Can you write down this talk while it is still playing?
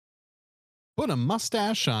Put a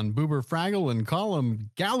mustache on Boober Fraggle and call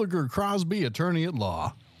him Gallagher Crosby, attorney at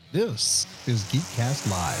law. This is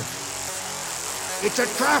Geekcast Live. It's a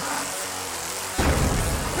trap!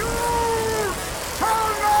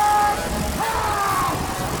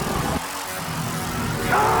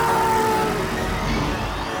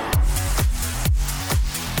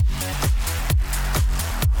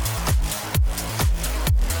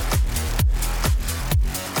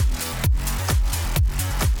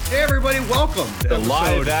 Hey everybody, welcome to the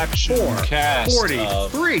live action cast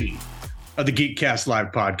 43 of the Geekcast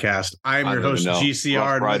Live podcast. I'm your host,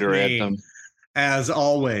 GCR, and with me, anthem. As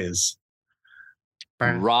always,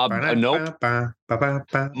 Rob, nope,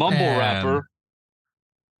 mumble rapper,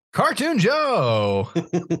 Cartoon Joe.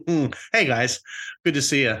 Hey guys, good to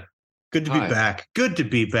see you. Good to be back. Good to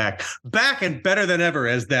be back. Back and better than ever,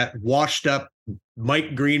 as that washed up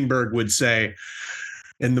Mike Greenberg would say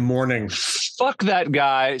in the morning. Fuck that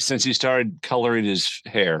guy since he started coloring his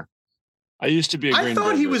hair. I used to be a Greenberg. I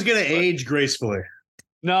thought he was going to age gracefully.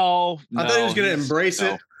 No. I thought he was going to embrace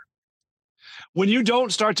it. When you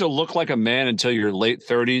don't start to look like a man until your late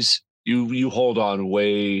 30s, you hold on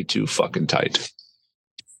way too fucking tight.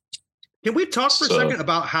 Can we talk for a second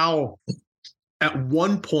about how at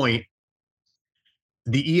one point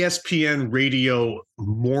the ESPN radio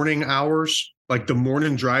morning hours, like the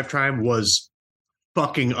morning drive time, was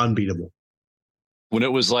fucking unbeatable? When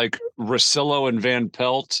it was like Russillo and Van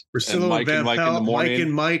Pelt, and Mike in the morning,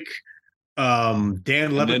 Mike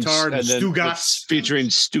Dan Le Batard and Stugotz, featuring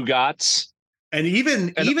Stugotz, and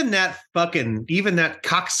even that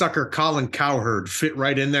cocksucker Colin Cowherd fit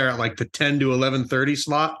right in there at like the 10 to 11:30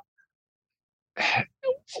 slot.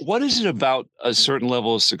 What is it about a certain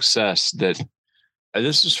level of success that, and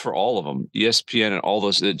this is for all of them, ESPN and all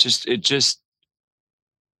those, it just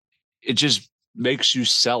makes you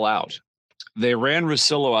sell out. They ran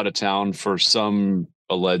Russillo out of town for some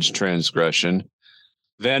alleged transgression.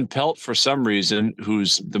 Van Pelt, for some reason,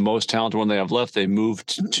 who's the most talented one they have left, they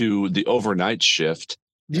moved to the overnight shift.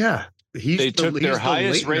 Yeah. They took their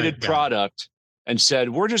highest rated product and said,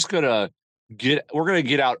 we're going to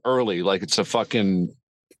get out early. Like it's a fucking,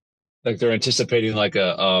 like they're anticipating like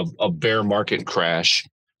a bear market crash.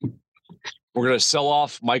 We're going to sell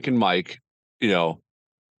off Mike and Mike,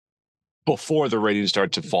 before the ratings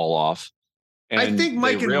start to fall off. And I think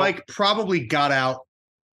Mike and Mike probably got out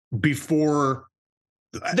before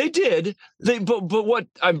they did. But what?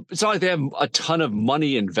 It's not like they have a ton of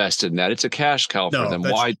money invested in that. It's a cash cow for them.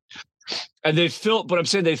 Why? And they filled. But I'm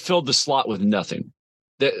saying they filled the slot with nothing.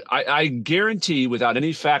 I guarantee, without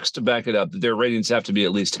any facts to back it up, that their ratings have to be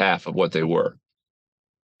at least half of what they were.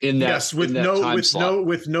 With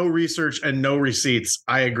no research and no receipts.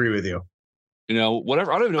 I agree with you.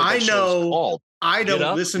 Whatever. I don't even know what that show's called. I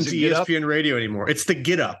don't listen to ESPN radio anymore. It's the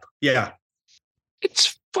Get Up. Yeah.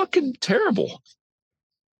 It's fucking terrible.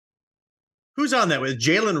 Who's on that with?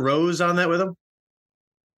 Jalen Rose on that with him?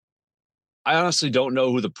 I honestly don't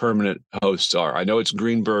know who the permanent hosts are. I know it's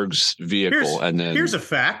Greenberg's vehicle. Here's a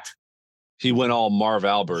fact. He went all Marv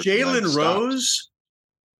Albert. Jalen Rose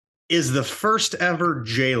is the first ever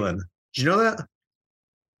Jalen. Did you know that?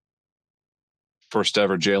 First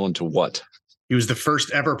ever Jalen to what? He was the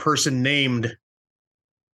first ever person named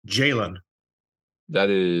Jalen. That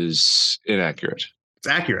is inaccurate. It's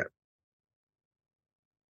accurate.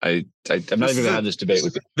 I'm not even going to have this debate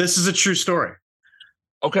with you. This is a true story.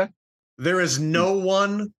 Okay. There is no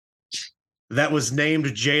one that was named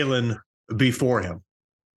Jalen before him.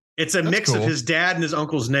 It's a mix of his dad and his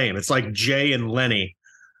uncle's name. It's like Jay and Lenny.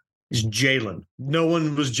 It's Jalen. No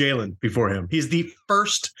one was Jalen before him. He's the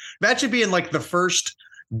first. That should be in like the first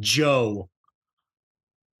Joe.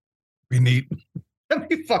 Be neat. That'd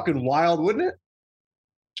be fucking wild, wouldn't it?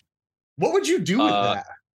 What would you do with that?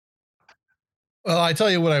 Well, I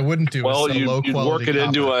tell you what I wouldn't do. Well, you'd work it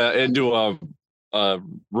into a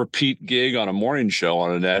repeat gig on a morning show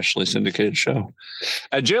on a nationally syndicated show.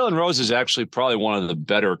 And Jalen Rose is actually probably one of the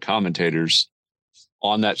better commentators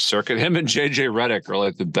on that circuit. Him and JJ Redick are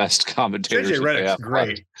like the best commentators. JJ Redick's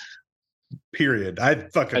great. Period. I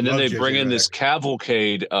fucking. And then they bring in Redick. This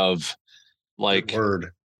cavalcade of like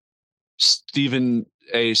Stephen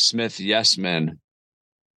A. Smith yes men,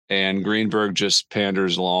 and Greenberg just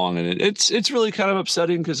panders along, and it's really kind of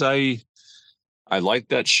upsetting because I like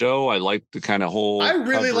that show. I like the kind of whole. I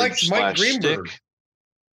really liked Mike Greenberg. Stick.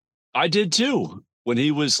 I did too. When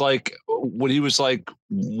he was like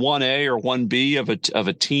 1A or 1B of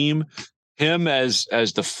a team, him as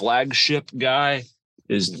the flagship guy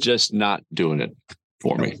is just not doing it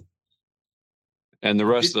for me. And the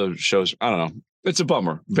rest of the shows, I don't know. It's a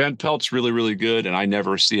bummer. Van Pelt's really, really good, and I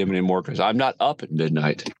never see him anymore because I'm not up at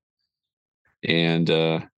midnight. And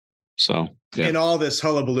so yeah. In all this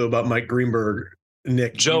hullabaloo about Mike Greenberg,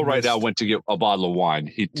 Nick, Joe right now went to get a bottle of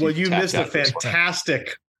wine. Well, you missed a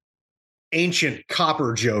fantastic ancient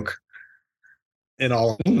copper joke in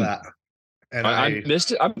all of that. And I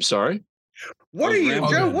missed it. I'm sorry. What are you,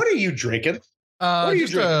 Joe? What are you drinking? What are you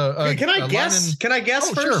drinking? Can I guess? Can I guess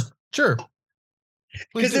first? Sure.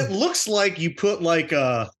 Because it looks like you put like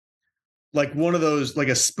one of those, like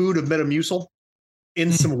a spoon of Metamucil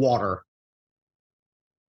in some water.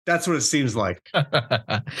 That's what it seems like.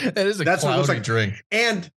 It is a cloudy drink.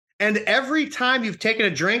 And every time you've taken a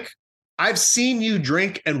drink, I've seen you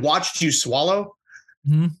drink and watched you swallow.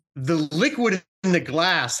 Mm-hmm. The liquid in the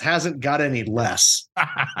glass hasn't got any less.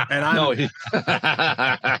 And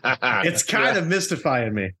it's kind of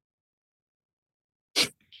mystifying me.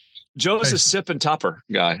 Joe's a sip and topper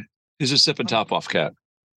guy. He's a sip and top off cat.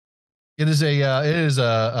 It is a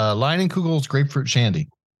Leinenkugel's grapefruit shandy,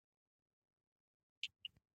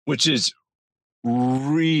 which is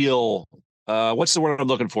real. What's the word I'm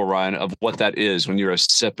looking for, Ryan, of what that is when you're a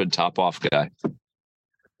sip and top off guy?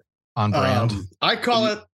 On brand. I call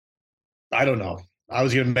it, I don't know. I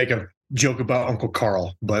was going to make a joke about Uncle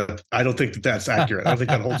Carl, but I don't think that's accurate. I don't think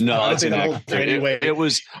that holds. No, that's inaccurate. Anyway, I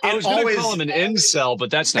was going to call him an incel, but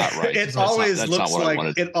that's not right. It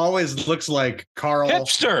always looks like Carl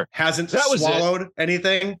hipster hasn't swallowed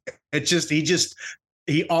anything. It's just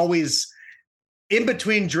he always, in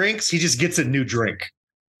between drinks, he just gets a new drink.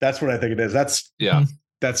 That's what I think it is.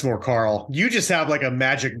 That's more Carl. You just have like a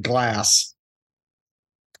magic glass.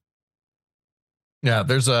 Yeah,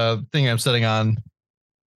 there's a thing I'm sitting on.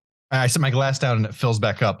 I set my glass down and it fills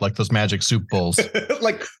back up like those magic soup bowls.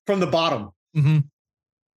 Like from the bottom. Mm-hmm.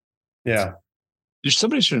 Yeah.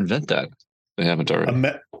 Somebody should invent that. They haven't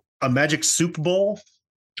already. A magic soup bowl?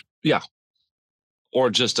 Yeah.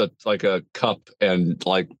 Or just a cup and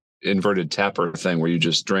like inverted tapper thing where you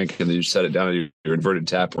just drink and then you set it down in your inverted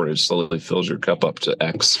tapper and it slowly fills your cup up to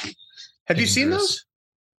X. Have you seen those?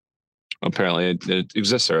 Apparently it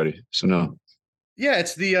exists already. So no. Yeah,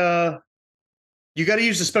 it's the you got to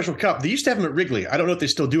use a special cup. They used to have them at Wrigley. I don't know if they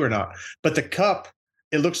still do or not. But the cup,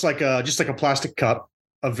 it looks like just like a plastic cup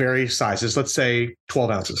of various sizes. Let's say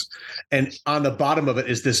 12 ounces. And on the bottom of it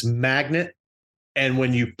is this magnet. And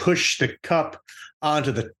when you push the cup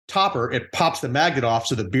onto the topper, it pops the magnet off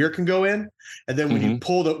so the beer can go in. And then when you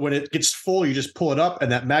pull when it gets full, you just pull it up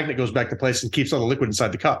and that magnet goes back to place and keeps all the liquid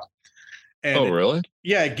inside the cup. And really?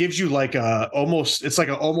 Yeah, it gives you like almost a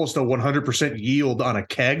 100% yield on a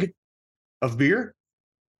keg of beer.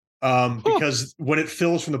 Because when it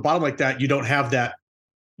fills from the bottom like that, you don't have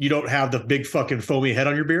the big fucking foamy head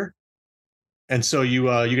on your beer. And so you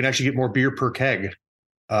can actually get more beer per keg.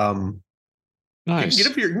 Nice. You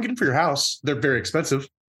can get them for your house. They're very expensive.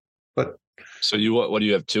 But so what do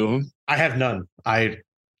you have, 2 of them? I have none. I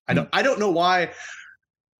don't know why.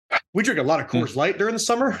 We drink a lot of Coors Light during the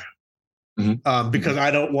summer. Because I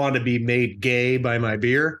don't want to be made gay by my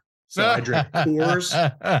beer. So I drink Coors.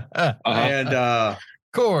 And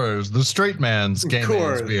Coors, the straight man's gay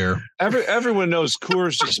man's beer. Everyone knows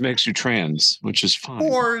Coors just makes you trans, which is fine.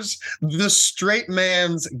 Coors, the straight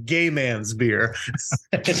man's gay man's beer.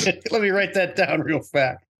 Let me write that down real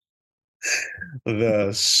fast. The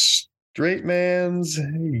straight man's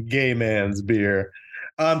gay man's beer.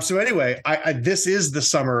 So anyway, this is the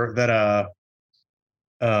summer that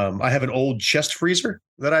I have an old chest freezer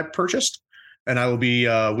that I purchased, and I will be,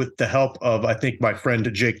 with the help of, I think, my friend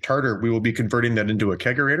Jake Tarter, we will be converting that into a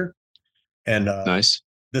kegerator. And nice.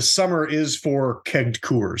 The summer is for kegged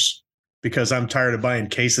Coors because I'm tired of buying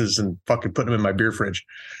cases and fucking putting them in my beer fridge.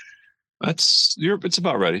 It's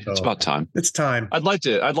about ready. It's about time. It's time. I'd like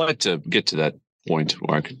to get to that point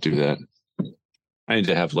where I could do that. I need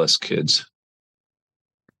to have less kids.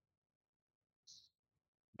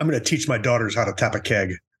 I'm going to teach my daughters how to tap a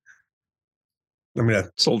keg.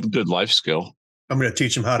 It's a good life skill. I'm going to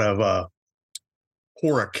teach them how to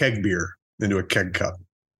pour a keg beer into a keg cup.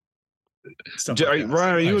 Ryan,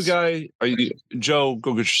 are you a guy? Joe?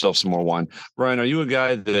 Go get yourself some more wine. Ryan, are you a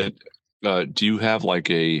guy that? Do you have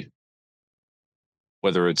like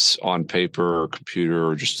whether it's on paper or computer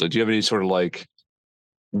or just do you have any sort of like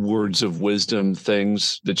words of wisdom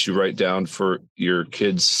things that you write down for your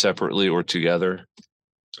kids separately or together?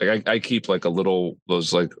 Like I keep like those little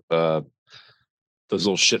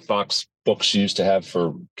shitbox books you used to have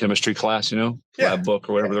for chemistry class, lab book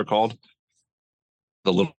or whatever they're called.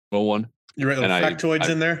 The little one. You write little factoids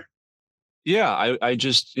in there? Yeah. I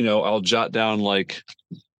just, I'll jot down like,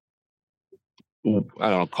 I don't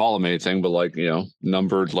know, call them anything, but like,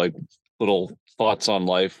 numbered like little thoughts on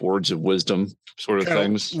life, words of wisdom, sort of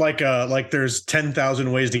things. Like there's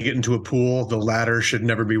 10,000 ways to get into a pool. The ladder should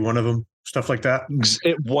never be one of them. Stuff like that.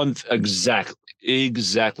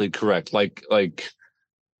 Exactly correct. Like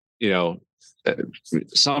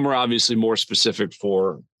some are obviously more specific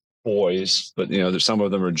for boys, but there's some of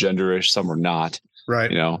them are genderish, some are not.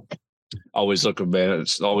 Right. Always look a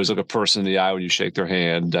person in the eye when you shake their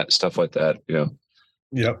hand, that stuff like that.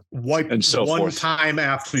 Yep. Wipe and so one forth. time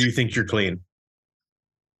after you think you're clean.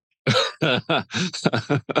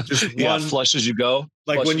 Just one flush as you go.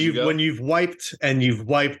 Like when you've wiped and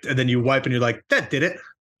then you wipe and you're like, that did it.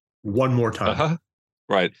 One more time. Uh-huh.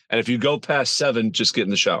 Right. And if you go past 7, just get in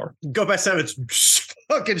the shower. Go past 7, it's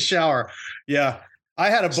fucking shower. Yeah. I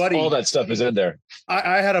had a buddy. All that stuff is in there.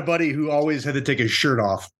 I had a buddy who always had to take his shirt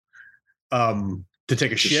off to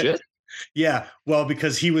take a shit. Yeah. Well,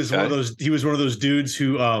 because he was one of those dudes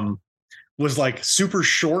who was like super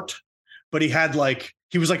short, but he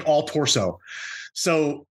was like all torso.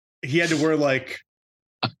 So he had to wear like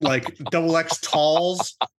double X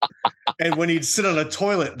talls. And when he'd sit on a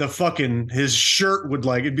toilet, his shirt would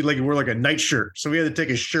it'd be like he wore like a night shirt. So he had to take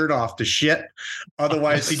his shirt off to shit.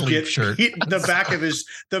 Otherwise he'd get the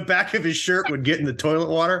back of his shirt would get in the toilet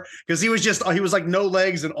water because he was like no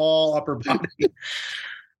legs and all upper body.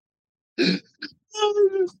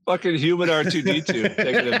 Fucking human R2D2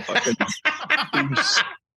 taking a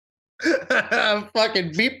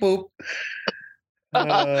fucking beep boop.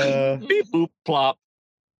 Beep boop plop.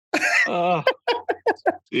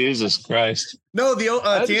 Jesus Christ. No,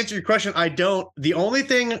 to answer your question, I don't. The only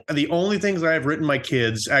things that I've written my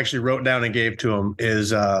kids, actually wrote down and gave to them is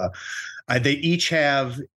they each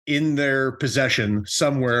have in their possession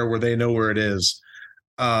somewhere where they know where it is,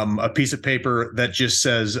 a piece of paper that just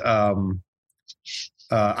says, I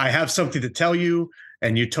have something to tell you.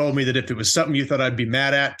 And you told me that if it was something you thought I'd be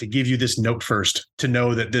mad at, to give you this note first, to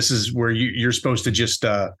know that this is where you're supposed to just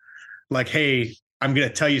hey, I'm going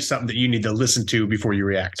to tell you something that you need to listen to before you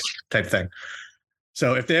react, type thing.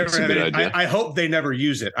 So if they ever have it, I hope they never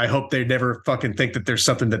use it. I hope they never fucking think that there's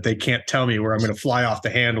something that they can't tell me where I'm going to fly off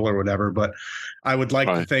the handle or whatever. But I would like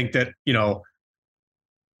to think that,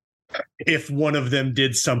 if one of them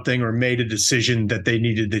did something or made a decision that they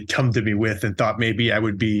needed to come to me with and thought maybe I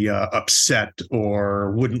would be upset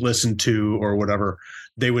or wouldn't listen to or whatever,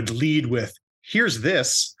 they would lead with, here's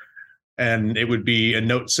this. And it would be a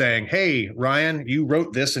note saying, hey, Ryan, you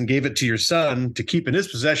wrote this and gave it to your son to keep in his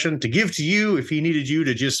possession, to give to you if he needed you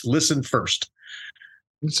to just listen first.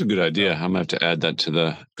 That's a good idea. I'm gonna have to add that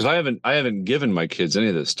to because I haven't given my kids any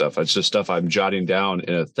of this stuff. It's just stuff I'm jotting down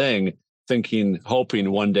in a thing,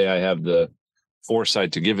 hoping one day I have the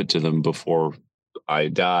foresight to give it to them before I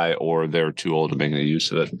die or they're too old to make any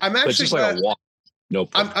use of it. I'm actually just like a walk.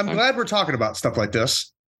 Nope. I'm glad we're talking about stuff like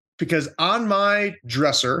this because on my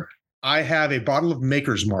dresser, I have a bottle of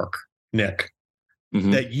Maker's Mark, Nick,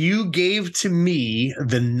 that you gave to me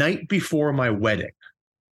the night before my wedding.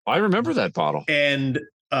 I remember that bottle. And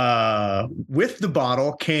with the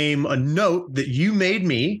bottle came a note that you made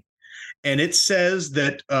me, and it says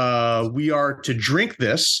that we are to drink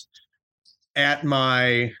this at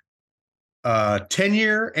my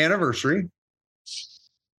 10-year anniversary,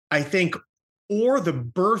 I think, or the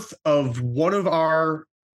birth of one of our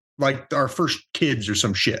first kids or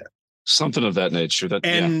some shit. Something of that nature.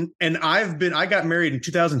 And I got married in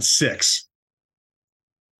 2006.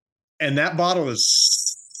 And that bottle is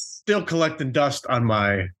still collecting dust on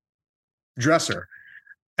my dresser.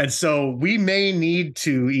 And so we may need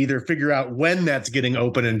to either figure out when that's getting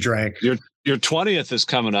open and drank. Your 20th is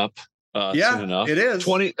coming up. Soon enough. It is.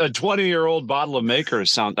 A 20-year-old bottle of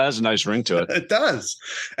Maker's that has a nice ring to it. It does.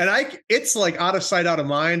 And it's like out of sight, out of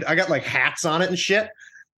mind. I got like hats on it and shit.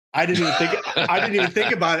 I didn't even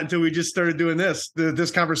think about it until we just started doing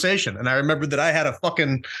this conversation. And I remembered that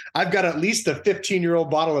I've got at least a 15-year-old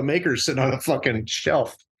bottle of Maker's sitting on the fucking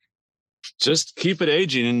shelf. Just keep it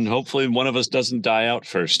aging and hopefully one of us doesn't die out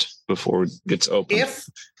first before it gets opened. If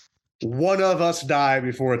one of us die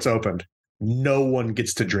before it's opened, no one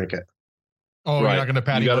gets to drink it. Oh, right. You're not going to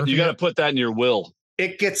Patty Murphy? You got to put that in your will.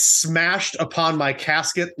 It gets smashed upon my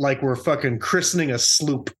casket like we're fucking christening a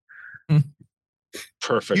sloop.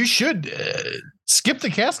 Perfect. You should skip the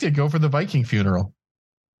casket, go for the Viking funeral.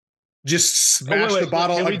 Just smash the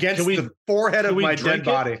bottle against the forehead of my dead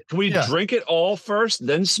body. Can we drink it all first,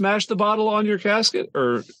 then smash the bottle on your casket?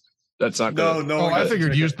 Or that's not good? No. I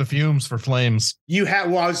figured use the fumes for flames. I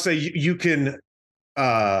would say you can you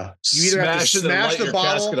either have to smash the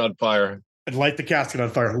bottle casket on fire and light the casket on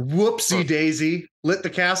fire. Whoopsie daisy, lit the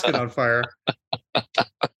casket on fire.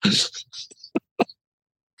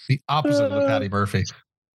 The opposite of the Patty Murphy.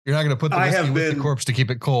 You're not going to put the whiskey with the corpse to keep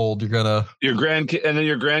it cold. You're going to your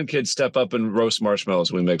grandkids step up and roast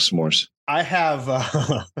marshmallows. We make s'mores. I have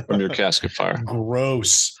from your casket fire.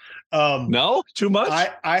 Gross. No, too much.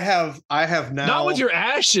 I have now. Not with your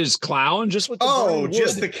ashes, clown. Just with the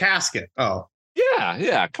just the casket. Oh,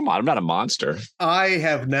 yeah. Come on, I'm not a monster. I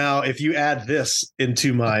have now. If you add this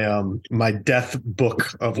into my my death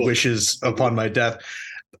book of wishes upon my death,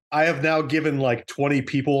 I have now given like 20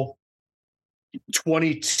 people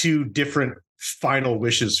 22 different final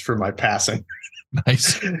wishes for my passing.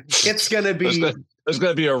 Nice. It's gonna be. There's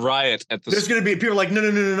gonna be a riot at the. There's gonna be people like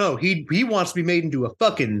no. He wants to be made into a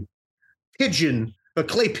fucking pigeon, a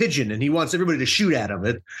clay pigeon, and he wants everybody to shoot at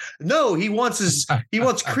him. No, he wants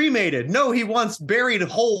cremated. No, he wants buried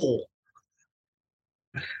whole.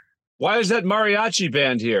 Why is that mariachi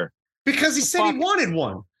band here? Because he said he wanted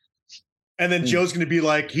one. And then Joe's going to be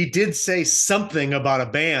like, he did say something about a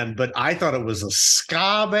band, but I thought it was a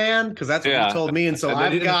ska band because that's what he told me. And so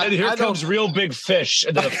and here comes Real Big Fish,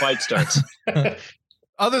 and then a fight starts.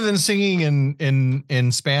 Other than singing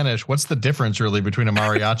in Spanish, what's the difference really between a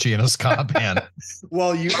mariachi and a ska band?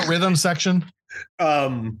 Well, a rhythm section.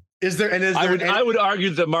 Is there? And I would argue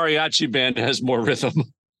the mariachi band has more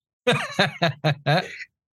rhythm.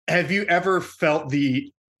 Have you ever felt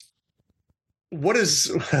what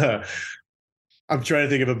is? I'm trying to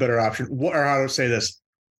think of a better option. Or how to say this.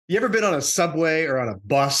 You ever been on a subway or on a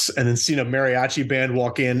bus and then seen a mariachi band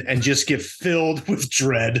walk in and just get filled with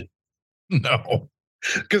dread? No.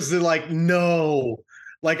 Because they're like, no.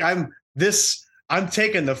 Like I'm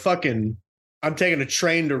taking a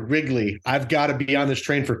train to Wrigley. I've got to be on this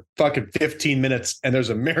train for fucking 15 minutes. And there's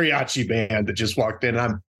a mariachi band that just walked in.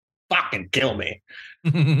 I'm fucking kill me.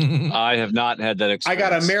 I have not had that experience. I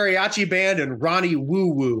got a mariachi band and Ronnie Woo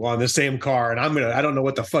Woo on the same car, and I don't know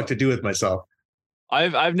what the fuck to do with myself.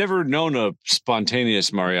 I've never known a spontaneous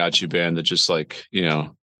mariachi band that just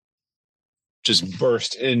just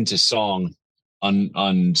burst into song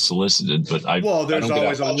unsolicited. But there's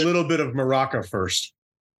always a little bit of maraca first.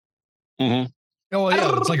 Mm-hmm. Oh well,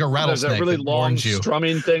 yeah, it's like a rattlesnake. There's that really long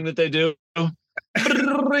strumming thing that they do.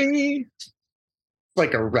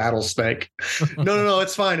 Like a rattlesnake. No,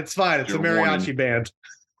 it's fine. It's fine. It's a mariachi band.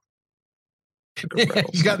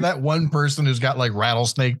 He's got that one person who's got like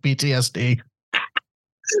rattlesnake PTSD.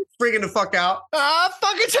 Freaking the fuck out.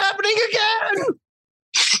 Fuck, it's happening again.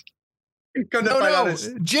 No,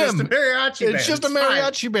 Jim. It's just a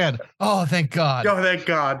mariachi band. Oh, thank God. Oh, thank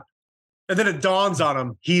God. And then it dawns on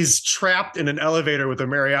him. He's trapped in an elevator with a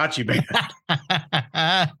mariachi band.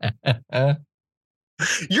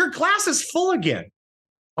 Your glass is full again.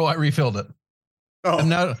 Oh, I refilled it.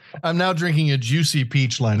 Oh, I'm now drinking a juicy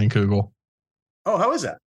peach Leinenkugel. Oh, how is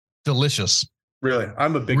that? Delicious. Really?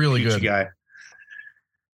 I'm a big peach guy.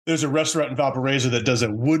 There's a restaurant in Valparaiso that does a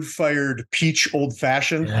wood-fired peach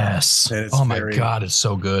old-fashioned. Yes. Oh my God, it's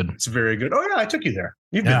so good. It's very good. Oh yeah, I took you there.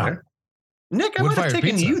 You've been there. Nick, I might have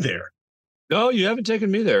taken you there. No, you haven't taken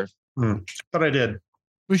me there. But I did.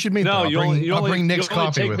 We should meet. No, I'll bring Nick's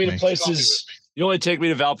coffee with me. You only take me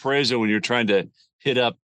to Valparaiso when you're trying to hit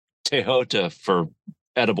up Tejotta for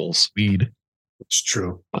edibles. Weed. It's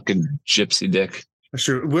true. Fucking gypsy dick. That's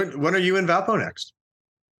true. When are you in Valpo next?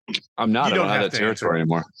 I'm not. I don't have that territory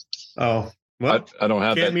anymore. Oh, well, I don't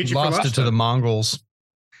have that. Lost it to the Mongols.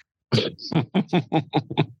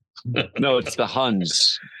 No, it's the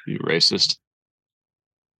Huns, you racist.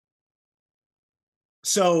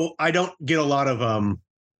 So I don't get a lot of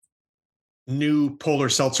new polar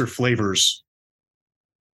seltzer flavors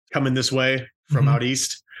coming this way from out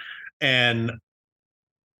east. And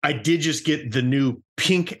I did just get the new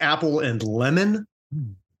pink apple and lemon.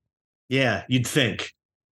 Yeah, you'd think.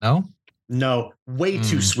 No, way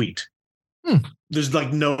too sweet. There's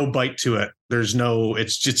like no bite to it. There's no,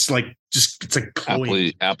 it's like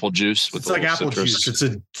cloying. Apple juice. It's like apple juice. It's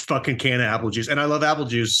a fucking can of apple juice. And I love apple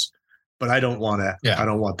juice, but I don't want it. Yeah. I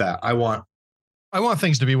don't want that. I want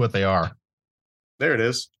things to be what they are. There it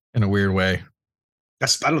is. In a weird way. I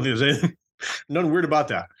don't think there's anything nothing weird about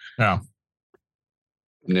that. No.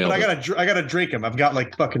 But I gotta drink them. I've got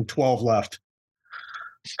like fucking 12 left.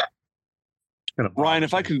 Ryan,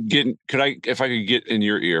 if I could get in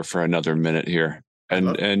your ear for another minute here,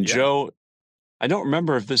 and Joe, I don't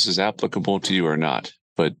remember if this is applicable to you or not,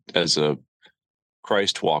 but as a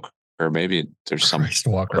Christ walker, maybe there's some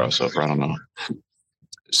crossover. I don't know.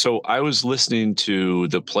 So I was listening to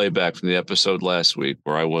the playback from the episode last week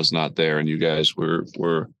where I was not there, and you guys were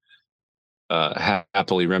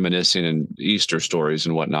happily reminiscing and Easter stories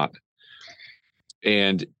and whatnot.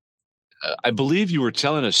 And I believe you were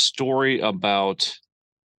telling a story about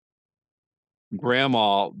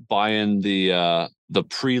Grandma buying the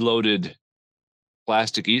preloaded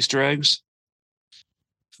plastic Easter eggs.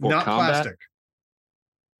 Not combat? Plastic.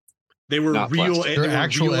 They were Not real. plastic. They were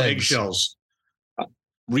actual real eggs. eggshells.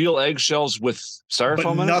 Real eggshells with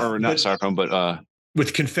styrofoam in it, or not styrofoam, but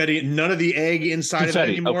with confetti. None of the egg inside confetti, of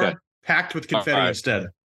it anymore. okay. Packed with confetti instead.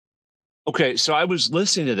 Okay, so I was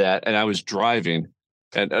listening to that, and I was driving,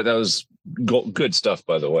 and that was good stuff,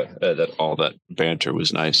 by the way. That all that banter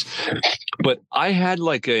was nice, but I had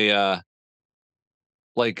like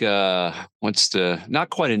what's the not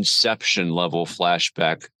quite Inception level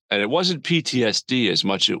flashback, and it wasn't PTSD as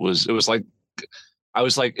much. It was like I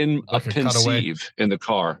was like in like a pensive in the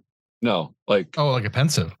car. No, like like a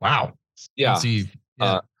pensive. Wow. Yeah. Pensive.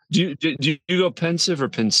 Yeah. Do you go pensive or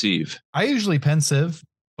pensive? I usually pensive,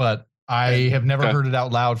 but I have never heard it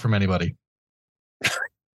out loud from anybody.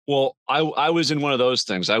 Well, I was in one of those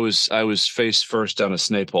things. I was face first down a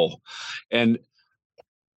snape hole, and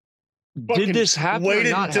did this happen?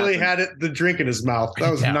 Waited until he had the drink in his mouth.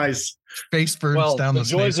 That was nice. Face first down the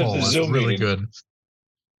snape hole. That's really good.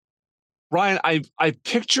 Ryan, I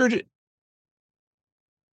pictured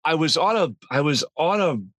I was on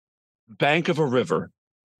a bank of a river,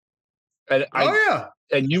 and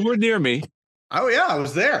and you were near me. Oh yeah, I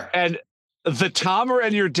was there. And the Tomer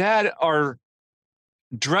and your dad are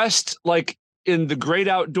dressed like in the great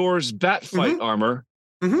outdoors bat fight armor,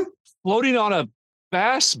 floating on a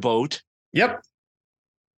bass boat. Yep.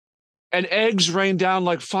 And eggs rain down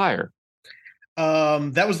like fire.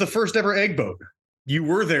 That was the first ever egg boat. You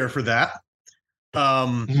were there for that.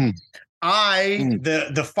 The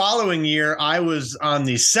following year, I was on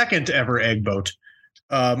the second ever egg boat.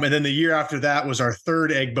 And then the year after that was our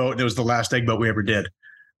third egg boat. And it was the last egg boat we ever did.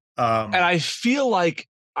 And I feel like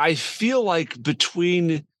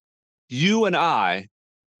between you and I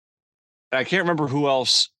can't remember who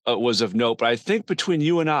else was of note, but I think between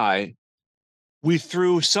you and I, we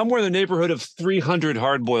threw somewhere in the neighborhood of 300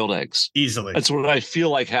 hard-boiled eggs. Easily. That's what I feel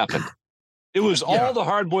like happened. It was all the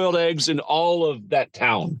hard-boiled eggs in all of that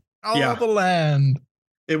town. All the land.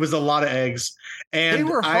 It was a lot of eggs. And they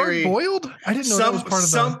were hard-boiled? I didn't know that was part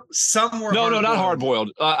of them. Some were No, not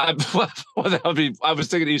hard-boiled. I was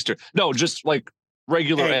thinking Easter. No, just like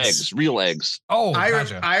regular eggs, real eggs. Oh,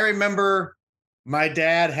 gotcha. I remember my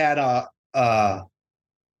dad had a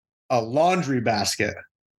laundry basket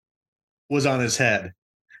was on his head,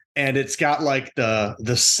 and it's got like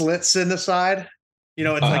the slits in the side. You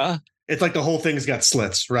know, it's like the whole thing's got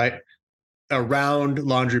slits, right? A round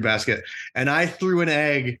laundry basket. And I threw an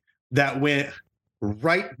egg that went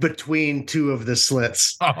right between two of the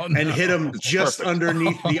slits and hit him just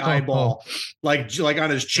underneath the eyeball, like on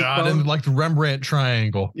his cheekbone. Like the Rembrandt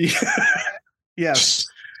triangle. Yes.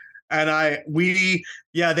 And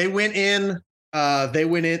they went in. And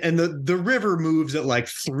the river moves at like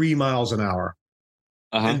 3 miles an hour.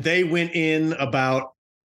 And they went in about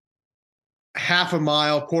half a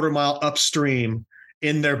mile, quarter mile upstream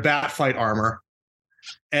in their bat fight armor.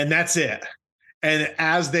 And that's it. And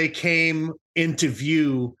as they came into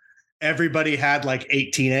view, everybody had like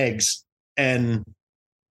 18 eggs. And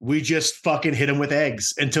we just fucking hit them with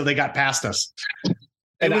eggs until they got past us.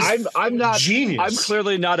 And I'm not genius. I'm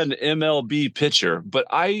clearly not an MLB pitcher, but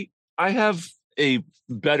I have a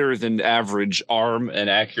better than average arm and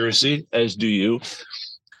accuracy, as do you.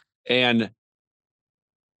 And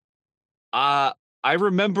I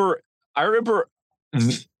remember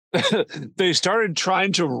they started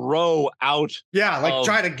trying to row out. Yeah, like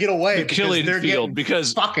trying to get away the killing field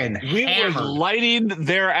because fucking we were lighting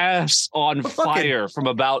their ass on fire from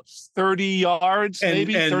about 30 yards,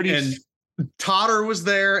 maybe 30. And Totter was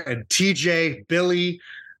there, and TJ, Billy,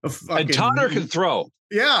 and Totter can throw.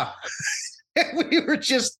 Yeah. We were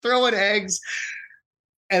just throwing eggs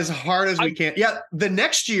as hard as we can. Yeah, the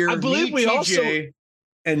next year, I believe we TJ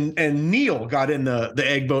and Neil got in the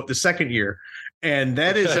egg boat the second year, and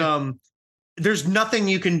that is there's nothing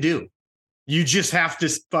you can do. You just have to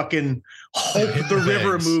fucking hope the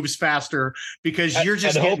river moves faster because you're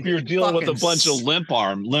just hope you're dealing with a bunch of limp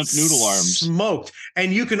noodle arms, smoked.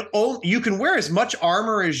 And you can wear as much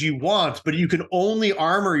armor as you want, but you can only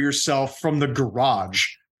armor yourself from the garage.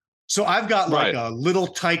 So I've got like a little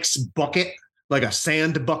Tykes bucket, like a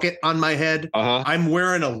sand bucket on my head. I'm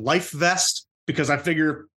wearing a life vest because I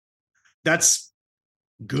figure that's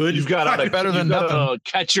good. You've got better than nothing. A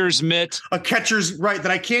catcher's mitt. A catcher's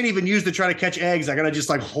that I can't even use to try to catch eggs. I got to just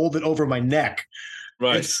like hold it over my neck.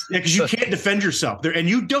 Right. Because you can't defend yourself there, and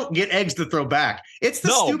you don't get eggs to throw back. It's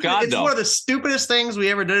one of the stupidest things we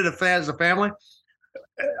ever did as a family.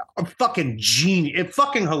 I'm fucking genius. It's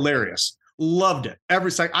fucking hilarious. Loved it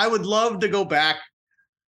every second. I would love to go back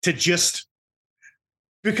to just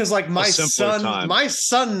Because like my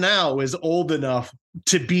son now is old enough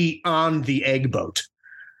to be on the egg boat.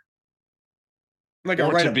 Like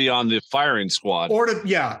or to be on the firing squad. He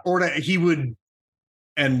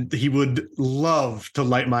would love to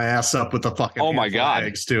light my ass up with the fucking oh my God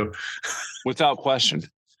eggs too. Without question.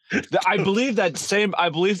 I believe that same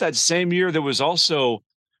year there was also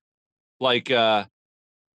like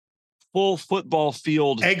full football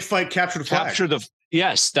field egg fight, capture the flag.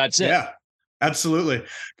 Yes, that's it. Yeah, absolutely.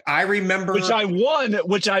 I remember which I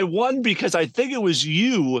won because I think it was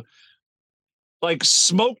you like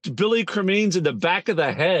smoked Billy Cremines in the back of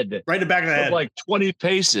the head. Right in the back of the head. Like 20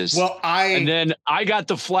 paces. Well, and then I got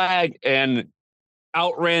the flag and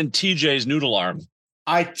outran TJ's noodle arm.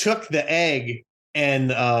 I took the egg and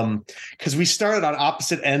because we started on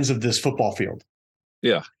opposite ends of this football field.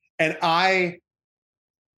 Yeah. And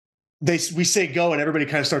we say go and everybody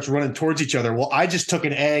kind of starts running towards each other. Well, I just took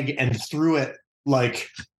an egg and threw it like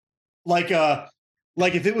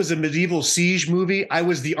if it was a medieval siege movie, I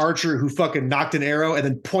was the archer who fucking knocked an arrow and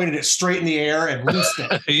then pointed it straight in the air and loosed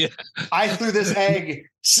it. Yeah. I threw this egg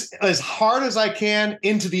as hard as I can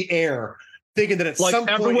into the air, thinking that at some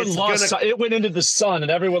point it went into the sun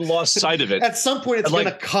and everyone lost sight of it. At some point it's going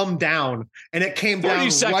to come down, and it came down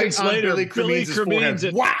 30 seconds right later, on Billy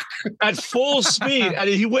Cremines' whack at full speed, and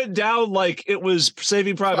he went down like it was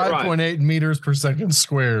Saving Private Ryan. 5.8 meters per second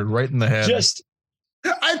squared, right in the head. Just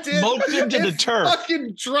I did. Smoked him to the turf.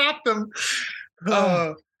 Fucking dropped him.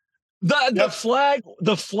 The flag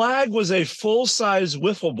was a full-size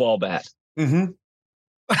wiffle ball bat. Mm-hmm.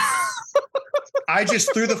 I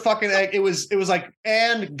just threw the fucking egg. It was like,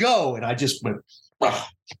 and go. And I just went,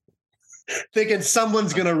 thinking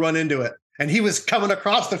someone's going to run into it. And he was coming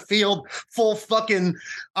across the field full fucking,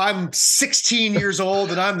 I'm 16 years old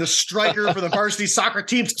and I'm the striker for the varsity soccer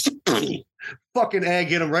team. Fucking egg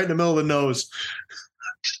hit him right in the middle of the nose.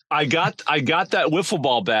 I got that wiffle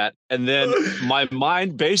ball bat. And then my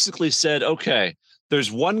mind basically said, okay,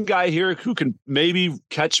 there's one guy here who can maybe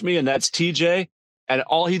catch me, and that's TJ. And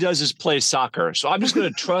all he does is play soccer. So I'm just going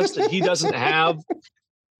to trust that he doesn't have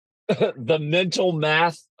the mental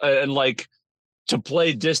math and like to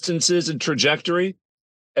play distances and trajectory.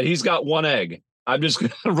 And he's got one egg. I'm just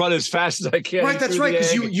going to run as fast as I can. Right, that's right.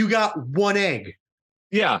 Because you got one egg.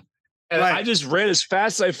 Yeah. And right. I just ran as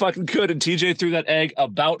fast as I fucking could. And TJ threw that egg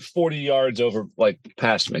about 40 yards over, like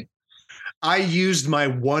past me. I used my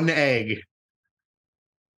one egg.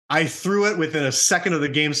 I threw it within a second of the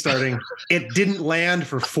game starting. It didn't land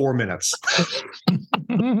for 4 minutes.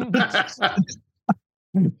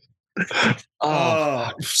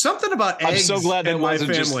 Something about eggs. I'm so glad that in my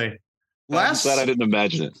family. I'm glad I didn't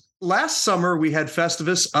imagine it. Last summer we had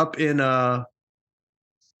Festivus up in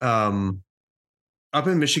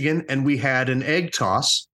Michigan, and we had an egg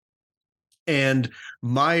toss. And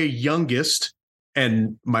my youngest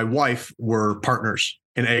and my wife were partners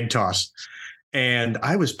in egg toss. And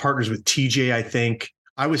I was partners with TJ, I think.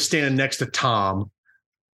 I was standing next to Tom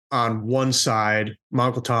on one side, my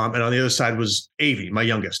Uncle Tom, and on the other side was Avi, my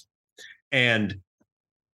youngest. And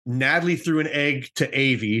Natalie threw an egg to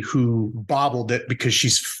Avi, who bobbled it because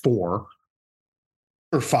she's 4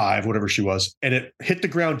 or 5, whatever she was. And it hit the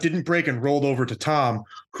ground, didn't break, and rolled over to Tom,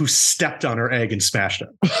 who stepped on her egg and smashed it.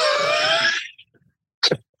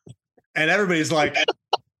 And everybody's like,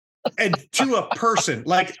 and to a person,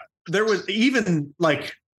 like, there was even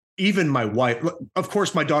my wife, of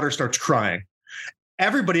course, my daughter starts crying.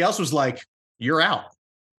 Everybody else was like, you're out.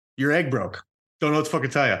 Your egg broke. Don't know what to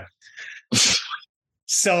fucking tell you.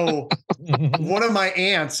 So one of my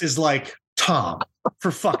aunts is like, Tom,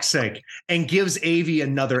 for fuck's sake, and gives Avi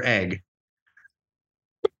another egg.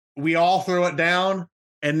 We all throw it down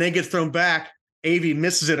and then gets thrown back. Avi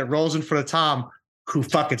misses it. It rolls in front of Tom, who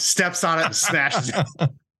fucking steps on it and smashes it.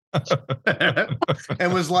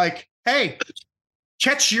 And was like, hey,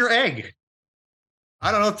 catch your egg.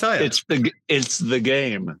 I don't know what to tell you. It's the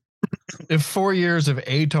game. If 4 years of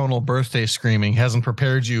atonal birthday screaming hasn't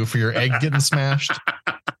prepared you for your egg getting smashed.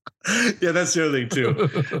 Yeah, that's the other thing too.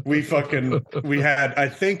 We had, I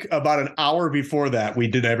think about an hour before that, we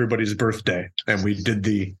did everybody's birthday, and we did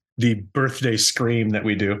the birthday scream that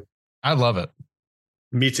we do. I love it.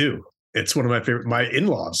 Me too. It's one of my favorite. My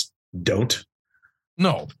in-laws don't.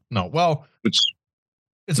 No. Well, it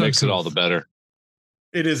makes it all the better.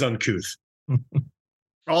 It is uncouth.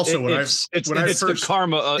 Also, it's the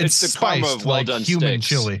karma. It's the karma of well done human steaks.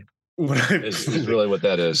 Chili. Is really what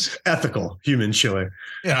that is. Ethical human chili.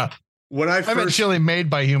 Yeah. When I meant chili made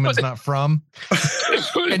by humans, not from,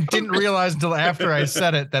 and didn't realize until after I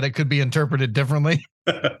said it that it could be interpreted differently.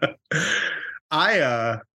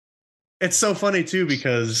 It's so funny too,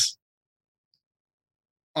 because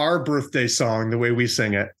our birthday song, the way we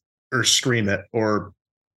sing it or scream it, or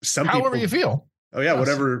however you feel. Oh yeah,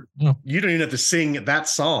 whatever. Yeah. You don't even have to sing that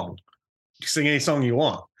song. You sing any song you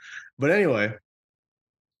want. But anyway,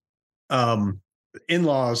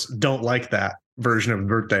 in-laws don't like that version of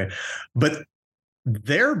birthday, but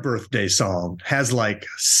their birthday song has like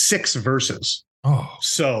 6 verses. Oh,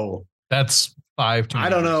 so that's 5 too many. I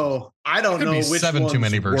don't know. I don't know which 7 too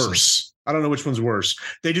many verses. Worse. I don't know which one's worse.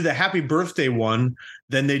 They do the happy birthday one,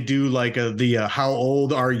 then they do like the how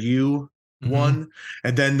old are you one,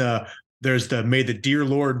 and then there's the may the dear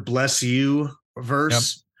Lord bless you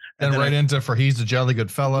verse. Yep. And then right into for he's a jolly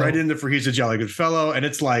good fellow. Right into for he's a jolly good fellow, and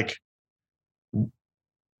it's like.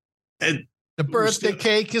 The birthday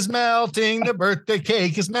cake is melting. The birthday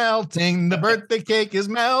cake is melting. The birthday cake is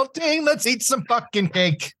melting. Let's eat some fucking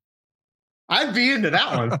cake. I'd be into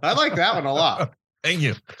that one. I like that one a lot. Thank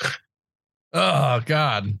you. Oh,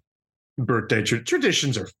 God. Birthday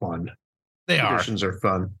traditions are fun. Traditions are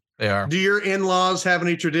fun. They are. Do your in-laws have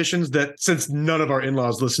any traditions that, since none of our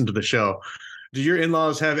in-laws listen to the show, do your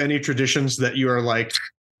in-laws have any traditions that you are like,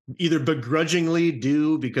 either begrudgingly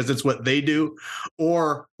do because it's what they do,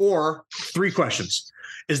 or 3 questions.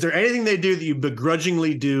 Is there anything they do that you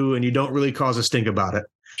begrudgingly do and you don't really cause a stink about it?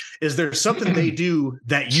 Is there something they do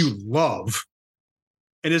that you love?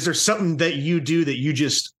 And is there something that you do that you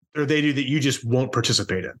just, or they do that you just won't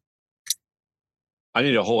participate in? I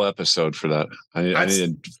need a whole episode for that. I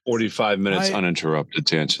needed 45 minutes uninterrupted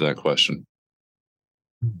to answer that question.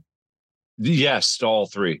 Yes to all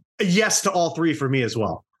 3. Yes to all 3 for me as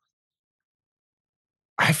well.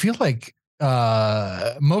 I feel like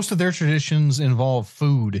most of their traditions involve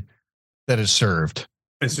food that is served.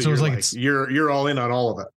 And so it's like you're all in on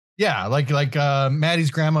all of it. Yeah, like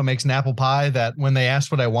Maddie's grandma makes an apple pie that when they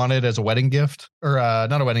asked what I wanted as a wedding gift, or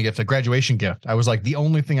not a wedding gift, a graduation gift, I was like, the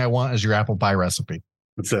only thing I want is your apple pie recipe.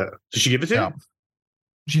 What's that? Did she give it to you?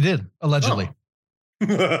 She did, allegedly.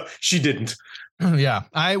 Oh. She didn't. Yeah,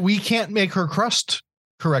 we can't make her crust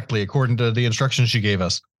correctly according to the instructions she gave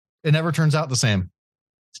us. It never turns out the same.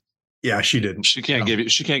 Yeah, she didn't. She can't give you.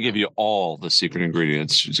 She can't give you all the secret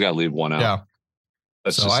ingredients. She's got to leave one out. Yeah.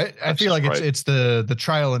 I feel like it's the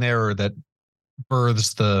trial and error that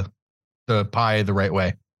births the pie the right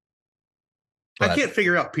way. But I can't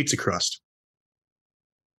figure out pizza crust.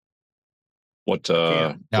 What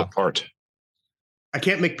part? I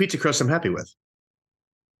can't make pizza crust I'm happy with.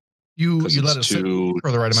 You let it sit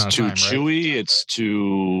for the right amount of time. It's too chewy. Right? It's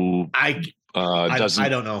too. I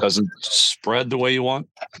don't know. Doesn't spread the way you want.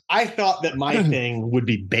 I thought that my thing would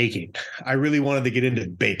be baking. I really wanted to get into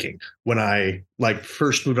baking when I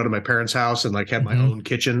first moved out of my parents' house and had my own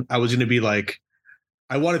kitchen. I was going to be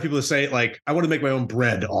I wanted people to say I want to make my own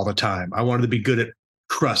bread all the time. I wanted to be good at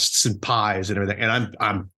crusts and pies and everything. And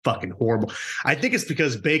I'm fucking horrible. I think it's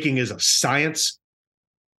because baking is a science.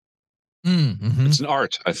 It's an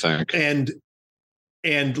art, I think. And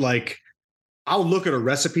I'll look at a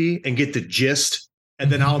recipe and get the gist,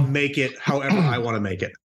 and then I'll make it however I want to make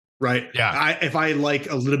it. Right. Yeah. If I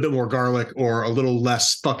like a little bit more garlic or a little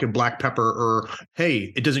less fucking black pepper, or,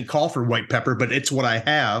 hey, it doesn't call for white pepper, but it's what I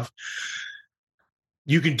have.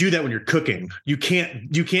 You can do that when you're cooking. You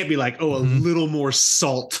can't be like, a little more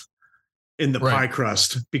salt in the pie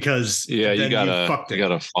crust because you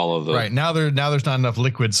gotta follow the right. Now there's not enough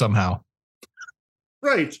liquid somehow.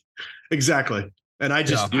 Right. Exactly. And I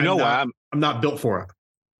just, why I'm not built for it.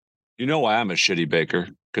 You know why I'm a shitty baker?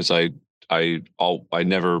 Because I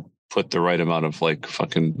never put the right amount of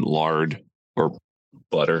fucking lard or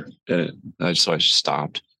butter in it. So I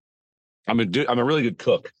stopped. I'm a really good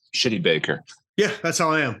cook, shitty baker. Yeah, that's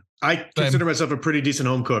how I am. I consider myself a pretty decent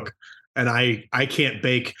home cook, and I can't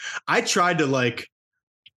bake. I tried to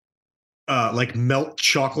melt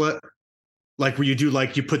chocolate, where you do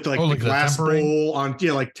you put the glass bowl on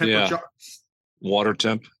temperature. Water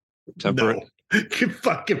temperate. Get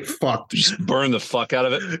fucking fucked. Just burn the fuck out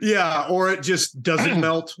of it. Yeah, or it just doesn't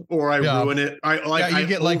melt, or I ruin it. You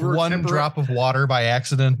get one drop of water by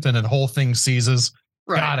accident, and the whole thing seizes.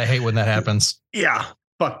 Right. God, I hate when that happens. Yeah,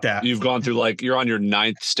 fuck that. You've gone through you're on your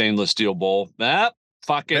 9th stainless steel bowl.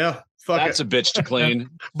 Fuck it. Yeah, that's a bitch to clean.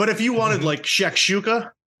 But if you wanted shakshuka,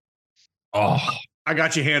 I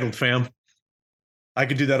got you handled, fam. I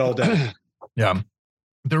could do that all day. Yeah.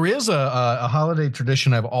 There is a holiday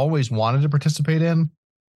tradition I've always wanted to participate in,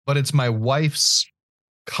 but it's my wife's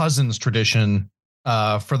cousin's tradition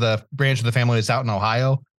for the branch of the family that's out in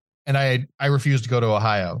Ohio. And I refuse to go to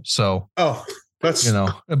Ohio. So, that's,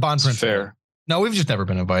 a bond fair. No, we've just never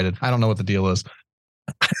been invited. I don't know what the deal is.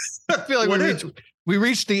 I feel like We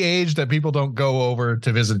reached the age that people don't go over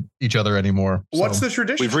to visit each other anymore. What's the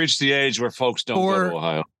tradition? We've reached the age where folks don't go to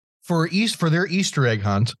Ohio. For their Easter egg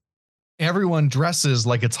hunt, everyone dresses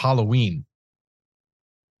like it's Halloween.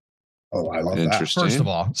 Oh, I love that. First of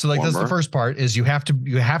all, so like that's the first part is you have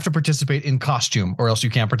to participate in costume or else you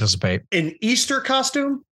can't participate. In Easter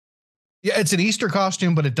costume? Yeah, it's an Easter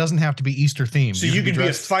costume, but it doesn't have to be Easter themed. So you could be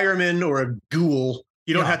a fireman or a ghoul.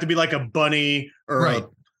 You don't have to be like a bunny or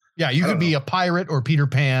you could be a pirate or Peter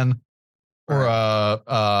Pan or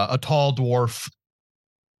a tall dwarf.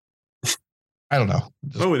 I don't know.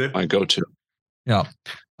 My go-to. Yeah,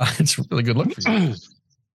 it's a really good look for you.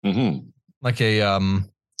 Mm-hmm. Like a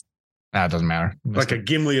it doesn't matter. Like a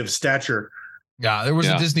Gimli of stature. Yeah, there was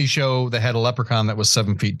a Disney show that had a leprechaun that was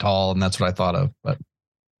 7 feet tall, and that's what I thought of, but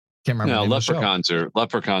can't remember. Yeah,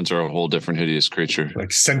 leprechauns are a whole different hideous creature,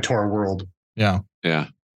 like Centaur World. Yeah.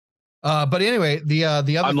 But anyway, the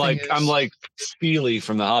other I'm like Feely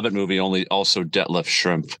from the Hobbit movie, only also Detlef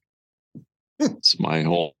Shrimp. It's my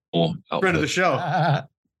whole friend of the show.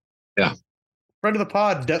 Yeah. Friend of the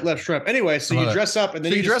pod, Detlef Shrimp. Anyway, so you dress up and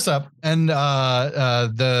then you dress up and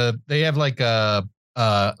they have like a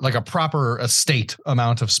proper estate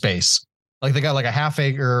amount of space. Like they got like a half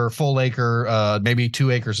acre, full acre, maybe 2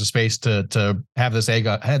 acres of space to have this egg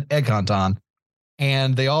hunt on.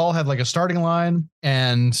 And they all have like a starting line,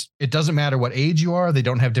 and it doesn't matter what age you are. They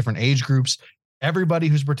don't have different age groups. Everybody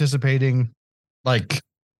who's participating, like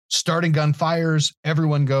starting gun fires,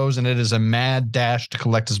 everyone goes, and it is a mad dash to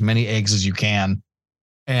collect as many eggs as you can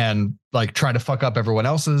and like try to fuck up everyone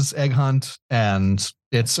else's egg hunt. And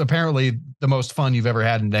it's apparently the most fun you've ever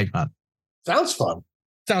had in an egg hunt. Sounds fun.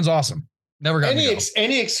 Sounds awesome. Never got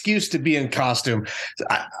any excuse to be in costume.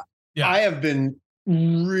 I have been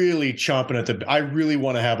really chomping at I really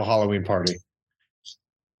want to have a Halloween party.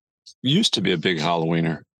 You used to be a big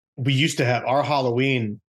Halloweener. We used to have our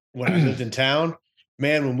Halloween when I lived in town.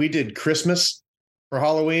 Man, when we did Christmas for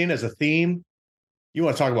Halloween as a theme, you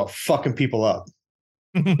want to talk about fucking people up.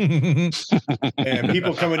 And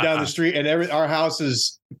people coming down the street, and our house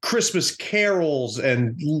is Christmas carols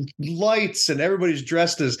and lights, and everybody's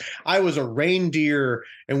dressed as I was a reindeer,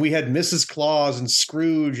 and we had Mrs. Claus and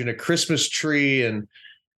Scrooge and a Christmas tree, and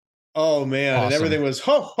oh man, awesome. And everything was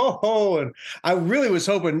ho ho ho. And I really was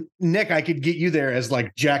hoping, Nick, I could get you there as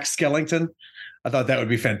like Jack Skellington. I thought that would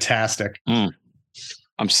be fantastic. I'm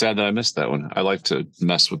sad that I missed that one. I like to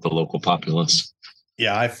mess with the local populace.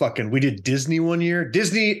 Yeah, we did Disney one year.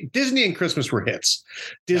 Disney and Christmas were hits.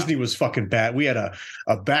 Disney was fucking bad. We had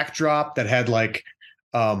a backdrop that had like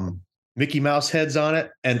Mickey Mouse heads on it.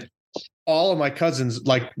 And all of my cousins,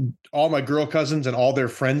 like all my girl cousins and all their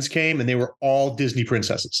friends came, and they were all Disney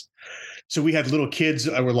princesses. So we had little kids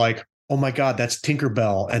that were like, oh my God, that's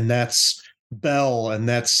Tinkerbell, and that's Belle, and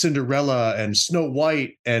that's Cinderella and Snow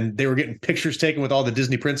White. And they were getting pictures taken with all the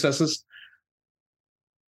Disney princesses.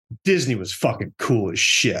 Disney was fucking cool as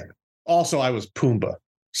shit. Also, I was Pumbaa.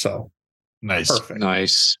 So nice. Perfect.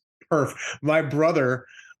 Nice. Perfect. My brother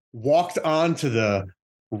walked onto the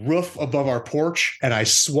roof above our porch, and I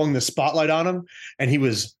swung the spotlight on him, and he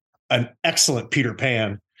was an excellent Peter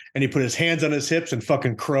Pan. And he put his hands on his hips and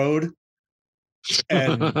fucking crowed.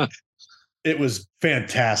 And it was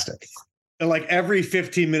fantastic. And like every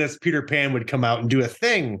 15 minutes, Peter Pan would come out and do a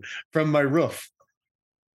thing from my roof.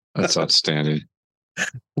 That's outstanding.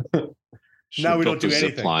 Now we don't do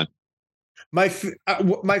anything. My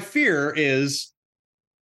fear is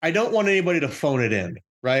I don't want anybody to phone it in,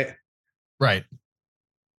 right? Right.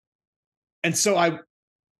 And so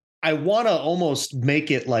I want to almost make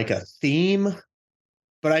it like a theme,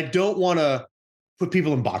 but I don't want to put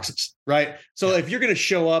people in boxes, right? So if you're going to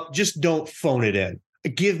show up, just don't phone it in.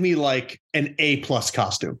 Give me like an A+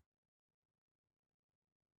 costume.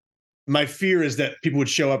 My fear is that people would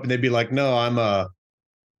show up and they'd be like, no, I'm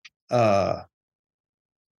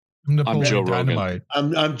Joe Rogan.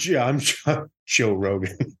 I'm Joe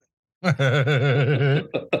Rogan.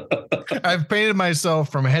 I've painted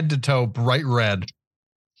myself from head to toe bright red.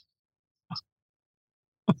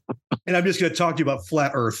 And I'm just going to talk to you about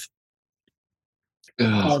flat Earth.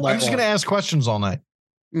 I'm just going to ask questions all night.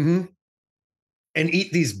 Mm-hmm. And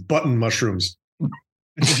eat these button mushrooms.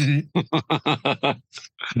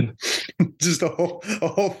 Just a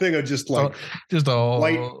whole thing of just like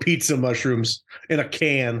white pizza mushrooms in a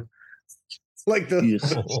can. Like Why do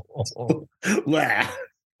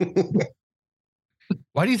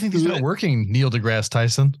you think these aren't working, Neil deGrasse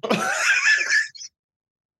Tyson?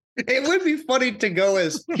 It would be funny to go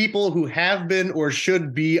as people who have been or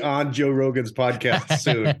should be on Joe Rogan's podcast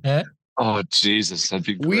soon. Oh, Jesus. That'd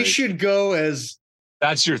be great. We should go as...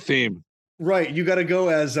 That's your theme. Right. You got to go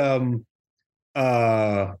as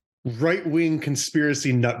right-wing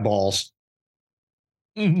conspiracy nutballs.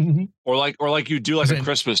 Or like you do like a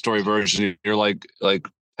Christmas Story version. You're like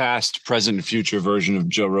past, present, future version of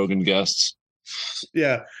Joe Rogan guests.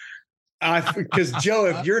 Yeah. Because Joe,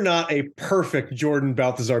 if you're not a perfect Jordan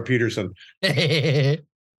Balthazar Peterson.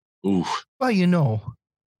 Ooh. Well, you know.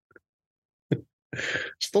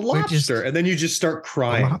 It's the lobster. And then you just start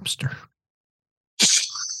crying. Lobster.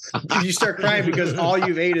 You start crying because all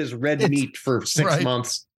you've ate is red meat for 6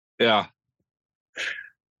 months. Yeah.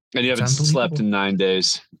 And you haven't slept in 9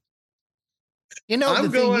 days. You know,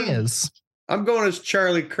 I'm going as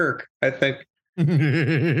Charlie Kirk, I think. I'm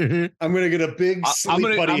gonna get a big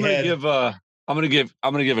sleep buddy head. I'm gonna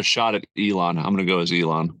give a shot at Elon. I'm gonna go as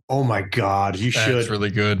Elon. Oh my God, you should. That's really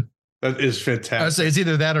good. That is fantastic. I'd say it's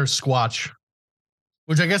either that or Squatch,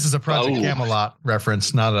 which I guess is a Project Camelot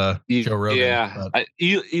reference, not a Joe Rogan. Yeah,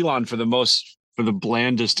 Elon for the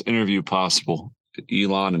blandest interview possible.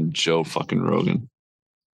 Elon and Joe fucking Rogan.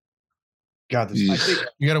 God, I think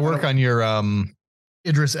you got to work on your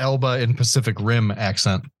Idris Elba in Pacific Rim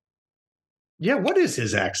accent. Yeah, what is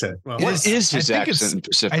his accent? Well, what is his accent in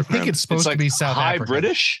Pacific Rim? I think it's supposed to be South high African.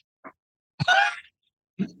 British.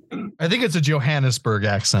 I think it's a Johannesburg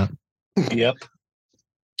accent. Yep,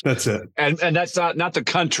 that's it. And that's not the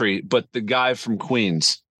country, but the guy from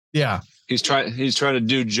Queens. Yeah, he's trying to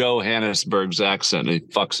do Johannesburg's accent, and he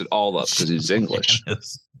fucks it all up because he's English.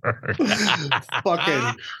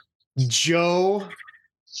 Fucking Joe,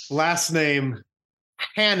 last name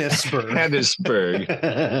Hannesburg. Hannesburg.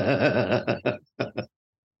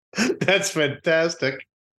 That's fantastic.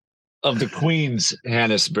 Of the Queens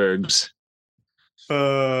Hannesburgs.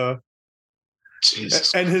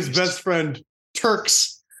 Jesus and his best friend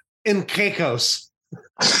Turks in Caicos.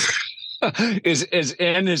 is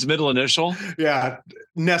N his middle initial? Yeah,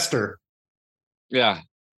 Nestor. Yeah.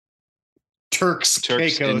 Turks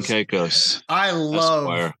Caicos. In Caicos.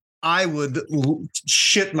 I would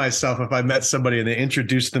shit myself if I met somebody and they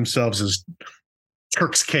introduced themselves as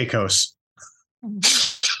Turks Caicos.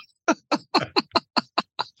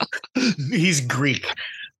 He's Greek.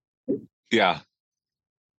 Yeah.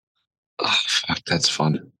 Oh, fuck, that's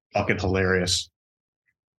fun. Fucking hilarious.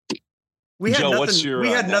 Joe, what's your? We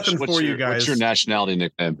had nothing for you guys. What's your nationality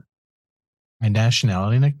nickname? My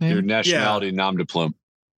nationality nickname? Your nationality nom de plume.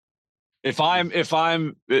 If I'm Joe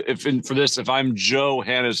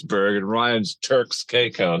Hannesburg and Ryan's Turks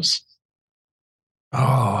Caicos.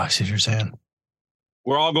 Oh, I see what you're saying.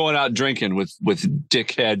 We're all going out drinking with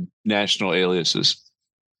dickhead national aliases.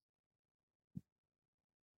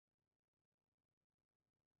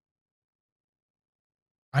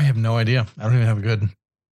 I have no idea. I don't even have a good.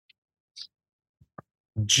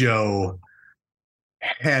 Joe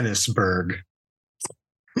Hannesburg.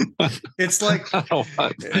 It's like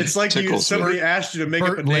somebody asked you to make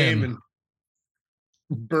up a name and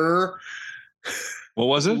Burr. What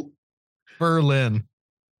was it? Berlin.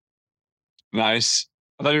 Nice.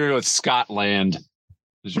 I thought you were going with Scotland.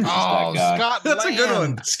 Oh, Scotland. That's a good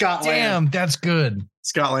one. Scotland. Damn, that's good.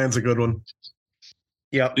 Scotland's a good one.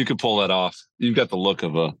 Yep. You could pull that off. You've got the look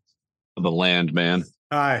of the land man.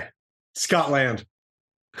 Hi, Scotland.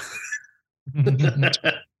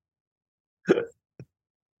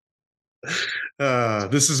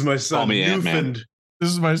 This is my son, Newfoundland. This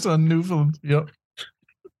is my son, Newfoundland. Yep.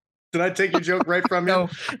 Did I take your joke right from you?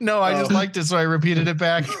 No, I just liked it, so I repeated it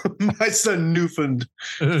back. My son, Newfoundland.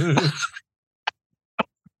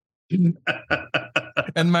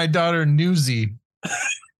 And my daughter, Newsy.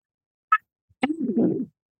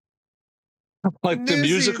 Like Newsy. The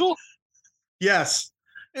musical? Yes.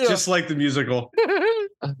 Yeah. Just like the musical.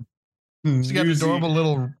 She got an adorable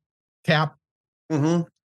little cap. Mm-hmm.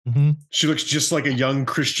 Mm-hmm. She looks just like a young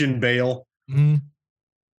Christian Bale. Mm-hmm.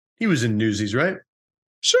 He was in Newsies, right?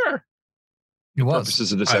 Sure. He was.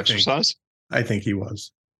 Purposes of this exercise? I think he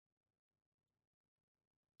was.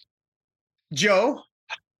 Joe?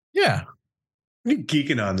 Yeah. What are you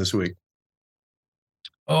geeking on this week?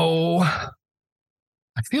 Oh,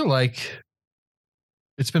 I feel like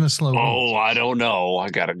it's been a slow week. Oh, I don't know. I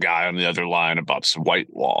got a guy on the other line about some white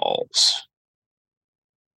walls.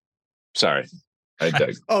 Sorry.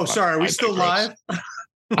 Sorry. Are we still live?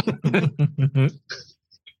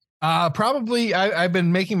 Probably. I've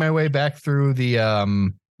been making my way back through the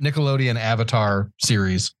Nickelodeon Avatar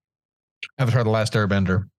series, Avatar: The Last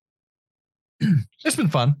Airbender. It's been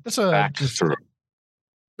fun. It's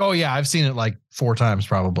oh yeah, I've seen it like 4 times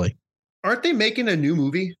probably. Aren't they making a new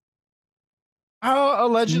movie?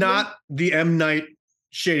 Allegedly. Not the M. Night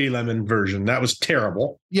Shady Lemon version. That was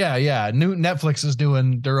terrible. Yeah. New Netflix is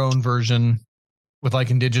doing their own version with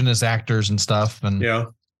like indigenous actors and stuff. And yeah,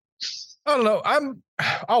 I don't know.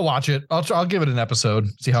 I'll watch it. I'll give it an episode,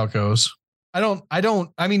 see how it goes. I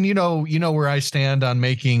mean, you know where I stand on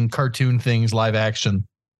making cartoon things live action,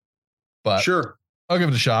 but sure, I'll give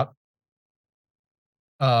it a shot.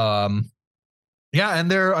 Yeah.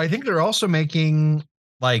 And I think they're also making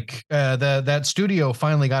like, that studio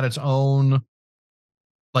finally got its own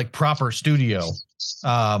like proper studio.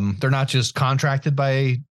 They're not just contracted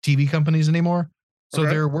by TV companies anymore. So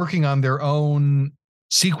they're working on their own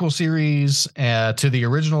sequel series to the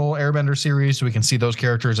original Airbender series, so we can see those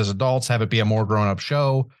characters as adults, have it be a more grown-up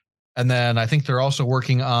show. And then I think they're also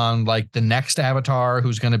working on like the next Avatar,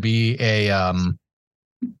 who's going to be a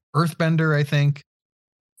Earthbender, I think.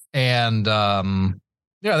 And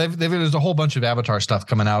yeah, there's a whole bunch of Avatar stuff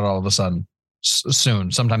coming out all of a sudden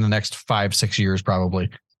soon, sometime in the next 5-6 years probably.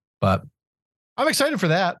 But I'm excited for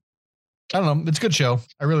that. I don't know. It's a good show.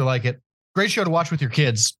 I really like it. Great show to watch with your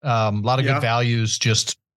kids. A lot of good values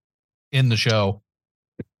just in the show.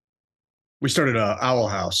 We started Owl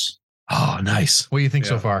House. Oh, nice. What do you think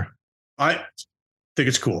so far? I think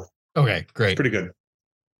it's cool. Okay, great. It's pretty good.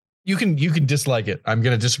 You can dislike it. I'm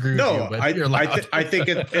going to disagree with you. No, I think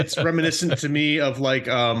it's reminiscent to me of like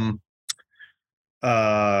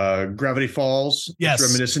Gravity Falls. Yes.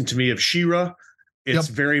 It's reminiscent to me of She-Ra. It's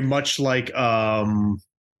very much like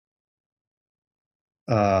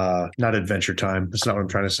not Adventure Time. That's not what I'm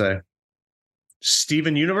trying to say.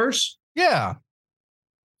 Steven Universe? Yeah.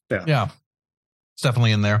 It's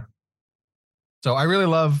definitely in there. So I really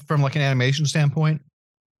love, from like an animation standpoint,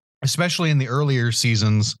 especially in the earlier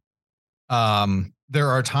seasons, there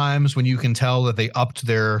are times when you can tell that they upped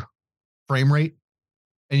their frame rate,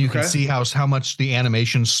 and you can see how much the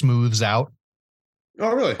animation smooths out.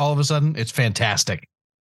 Oh, really? All of a sudden, it's fantastic.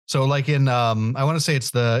 So like in I want to say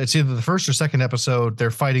it's either the first or second episode,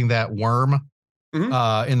 they're fighting that worm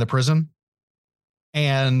in the prison.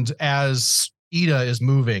 And as Ida is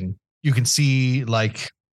moving, you can see like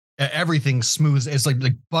everything smooth. It's like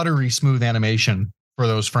buttery smooth animation for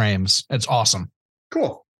those frames. It's awesome.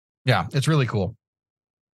 Cool. Yeah, it's really cool.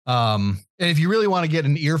 And if you really want to get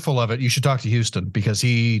an earful of it, you should talk to Houston, because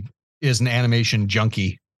he is an animation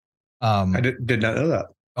junkie. I did not know that.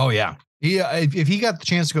 Oh yeah. If he got the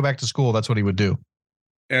chance to go back to school, that's what he would do.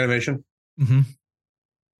 Animation. Mm-hmm.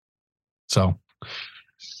 So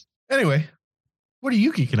anyway, what are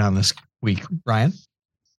you geeking on this week, Ryan?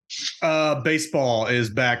 Baseball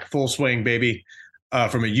is back full swing, baby.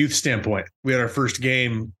 From a youth standpoint, we had our first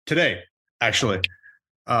game today, actually.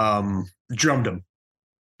 Drummed them,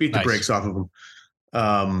 beat the brakes off of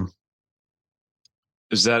them.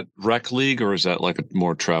 Is that rec league, or is that like a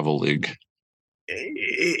more travel league?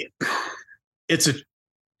 It's a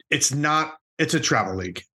travel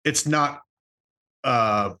league. It's not,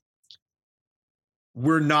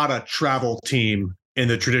 we're not a travel team in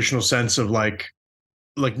the traditional sense of like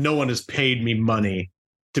no one has paid me money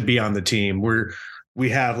to be on the team. We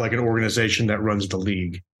have like an organization that runs the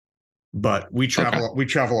league, but we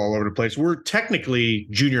travel all over the place. We're technically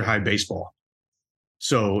junior high baseball.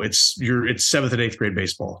 So it's 7th and 8th grade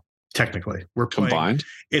baseball. Technically we're combined.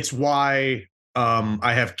 It's why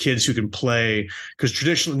I have kids who can play,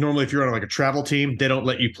 because normally if you're on like a travel team, they don't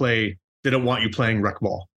let you play. They don't want you playing rec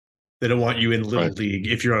ball. They don't want you in little league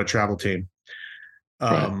if you're on a travel team.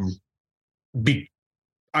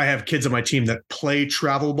 I have kids on my team that play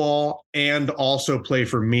travel ball and also play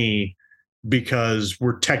for me, because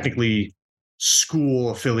we're technically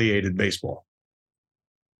school affiliated baseball.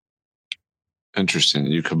 Interesting.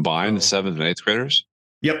 You combine the 7th and 8th graders?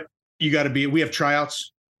 Yep. We have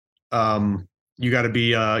tryouts. You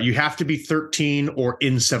have to be 13 or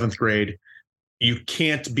in 7th grade. You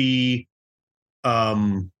can't be, at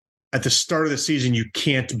the start of the season, you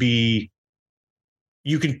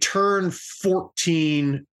can turn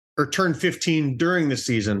 14 or turn 15 during the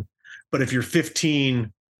season. But if you're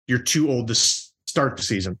 15, you're too old to start the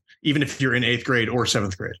season, even if you're in 8th grade or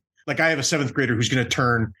 7th grade. Like I have a 7th grader who's going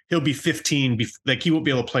to he'll be 15. Like he won't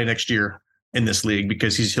be able to play next year in this league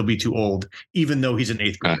because he'll be too old, even though he's an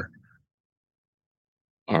 8th grader.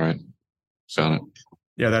 All right. Got it.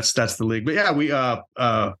 Yeah, that's the league. But yeah, we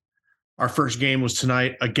our first game was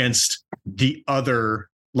tonight against the other,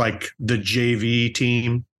 like the JV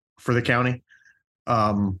team for the county.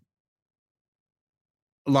 A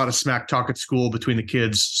lot of smack talk at school between the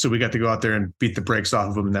kids, so we got to go out there and beat the brakes off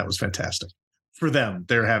of them, and that was fantastic for them.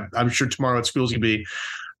 I'm sure tomorrow at school is going to be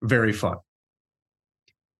very fun.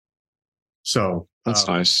 So that's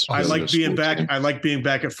nice. I like being back. I like being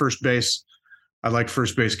back at first base. I like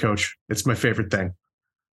first base coach. It's my favorite thing.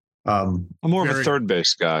 I'm more of a third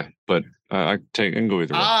base guy, but I can go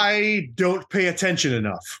either way. I don't pay attention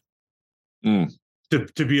enough.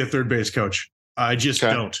 to be a third base coach. I just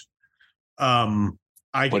don't. What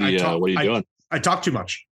are you doing? I talk too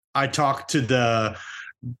much. I talk to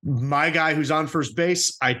my guy who's on first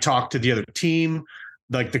base. I talk to the other team,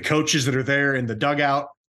 like the coaches that are there in the dugout.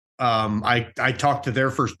 I talk to their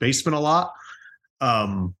first baseman a lot.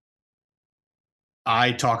 I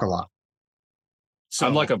talk a lot. So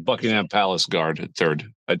I'm like a Buckingham Palace guard at third.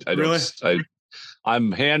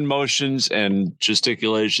 I'm hand motions and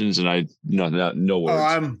gesticulations, and no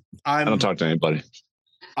words. I don't talk to anybody.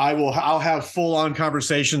 I'll have full on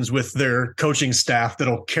conversations with their coaching staff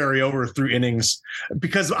that'll carry over through innings,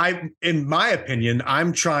 because in my opinion,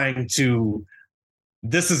 I'm trying to.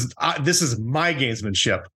 This is my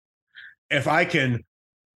gamesmanship. If I can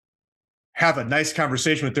have a nice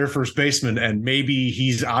conversation with their first baseman and maybe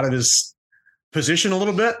he's out of his position a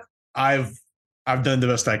little bit, I've done the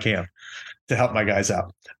best I can to help my guys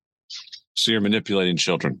out. So you're manipulating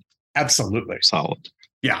children. Absolutely. Solid.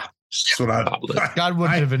 Yeah. That's what God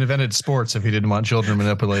wouldn't have invented sports if he didn't want children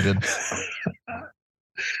manipulated.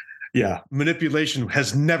 Yeah. Manipulation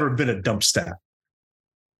has never been a dump stat.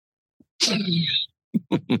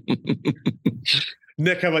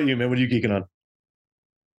 Nick, how about you, man? What are you geeking on?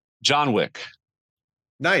 John Wick.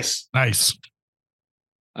 Nice. Nice.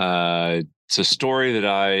 It's a story that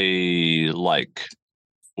I like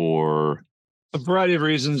for a variety of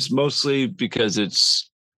reasons, mostly because it's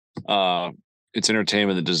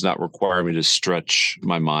entertainment that does not require me to stretch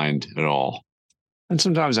my mind at all. And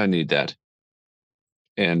sometimes I need that.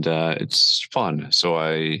 And it's fun. So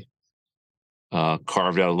I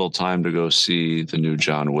carved out a little time to go see the new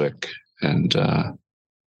John Wick. And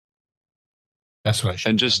that's what I should.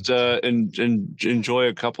 And just enjoy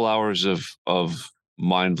a couple hours of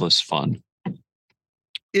mindless fun.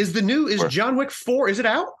 Is John Wick 4? Is it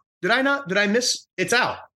out? Did I miss? It's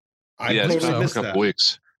out. I totally missed that.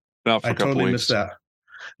 Weeks. No, for a couple totally weeks. Missed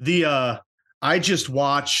that. I just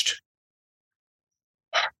watched.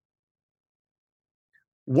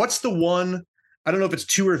 What's the one? I don't know if it's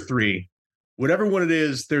 2 or 3. Whatever one it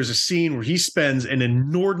is, there's a scene where he spends an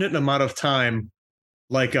inordinate amount of time,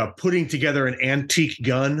 like putting together an antique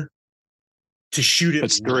gun to shoot it.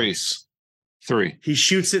 That's 3. 3. He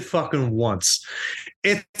shoots it fucking once.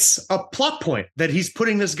 It's a plot point that he's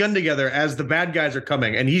putting this gun together as the bad guys are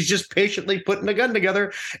coming, and he's just patiently putting the gun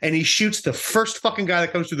together, and he shoots the first fucking guy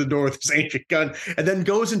that comes through the door with his ancient gun, and then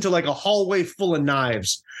goes into like a hallway full of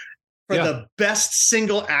knives for the best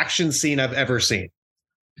single action scene I've ever seen.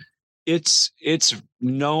 It's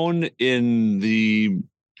known in the,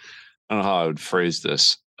 I don't know how I would phrase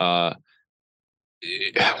this.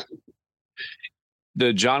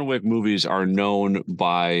 The John Wick movies are known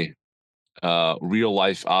by real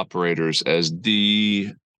life operators as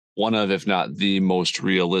one of, if not the most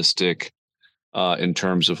realistic in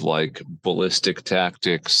terms of like ballistic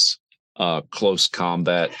tactics, close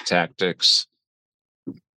combat tactics.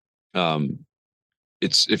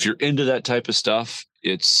 It's, if you're into that type of stuff,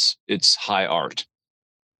 it's high art.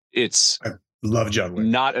 I love John Wick.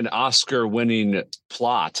 Not an Oscar-winning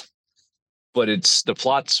plot, but the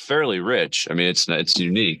plot's fairly rich. I mean, it's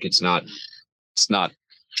unique. It's not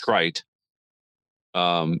trite.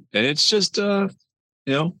 And it's just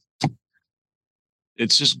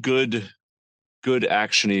it's just good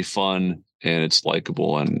actiony fun, and it's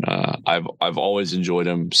likable. And I've always enjoyed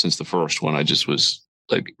him since the first one. I just was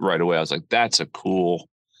like, right away, I was like, that's a cool.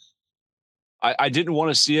 I didn't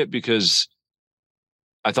want to see it because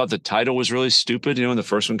I thought the title was really stupid. When the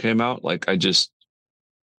first one came out, like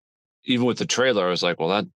even with the trailer, I was like,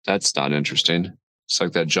 well, that's not interesting. It's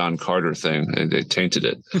like that John Carter thing. They tainted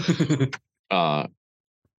it. I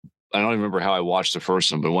don't even remember how I watched the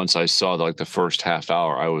first one, but once I saw the first half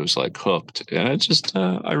hour, I was like hooked, and it just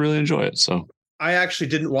I really enjoy it. So I actually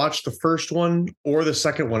didn't watch the first one or the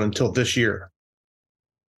second one until this year.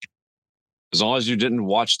 As long as you didn't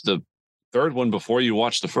watch the third one before you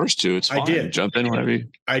watched the first two, it's fine. I did. Jump in whenever you.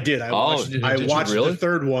 I did. I watched the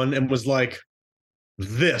third one and was like,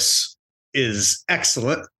 this is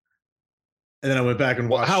excellent. And then I went back and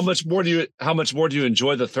watched. How much more do you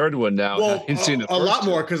enjoy the third one now? Well, a lot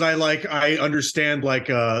more, because I understand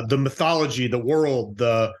the mythology, the world,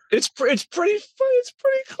 it's pretty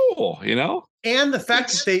cool, And the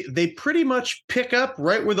fact that they pretty much pick up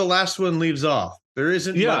right where the last one leaves off. There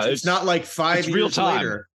isn't much. It's not like 5 years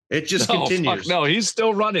later. It just continues. No, he's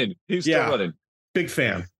still running. Still running. Big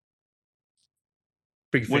fan.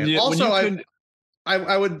 Big fan.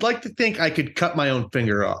 I would like to think I could cut my own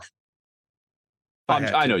finger off.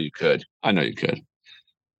 I know you could.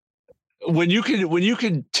 When you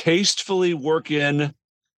can tastefully work in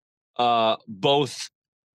both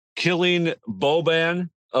killing Boban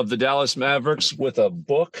of the Dallas Mavericks with a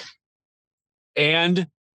book and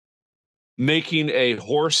making a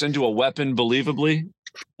horse into a weapon believably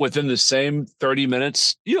within the same 30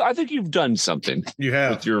 minutes, I think you've done something. You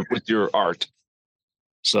have with your art.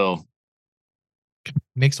 So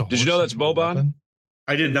makes a horse. Did you know that's Boban?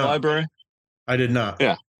 I did not. Library? I did not.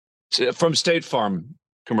 Yeah. From State Farm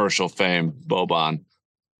commercial fame, Boban.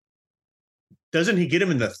 Doesn't he get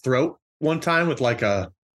him in the throat one time with like a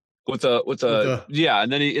yeah,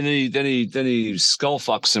 and then he skull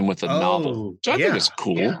fucks him with a novel, which I think is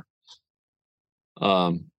cool. Yeah.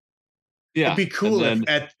 Yeah, it'd be cool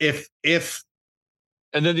if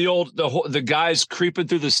and then the guy's creeping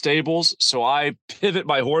through the stables, so I pivot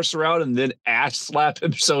my horse around and then ass slap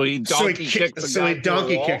him so he donkey kicks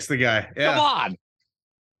the guy. Yeah. Come on,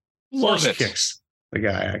 love it. Kicks the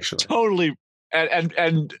guy actually totally.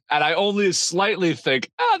 And I only slightly think,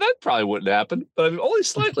 that probably wouldn't happen, but I mean, only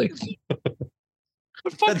slightly.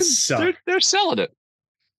 They're selling it.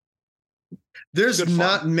 There's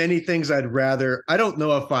not many things I'd rather. I don't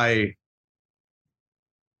know if I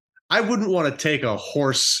wouldn't want to take a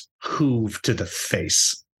horse hoof to the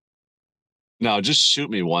face. No, just shoot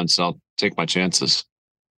me once. I'll take my chances.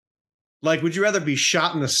 Like, would you rather be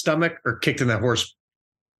shot in the stomach or kicked in the horse,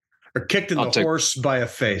 or kicked in the horse by a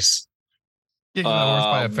face? Kicking the horse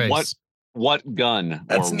by a face. What gun?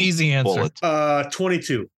 That's an easy answer. Bullet?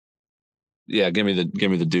 22. Yeah, give me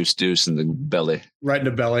the deuce in the belly. Right in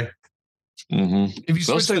the belly. Mm-hmm. If you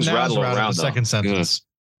switch things rattle around the second sentence,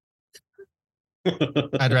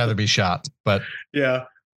 I'd rather be shot. But yeah,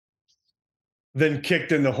 then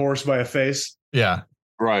kicked in the horse by a face. Yeah,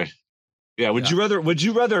 right. Yeah. Would you rather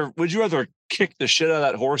kick the shit out of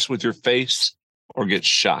that horse with your face or get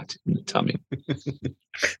shot in the tummy?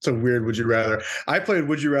 It's a weird would you rather. I played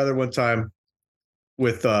would you rather one time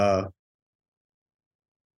with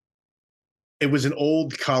it was an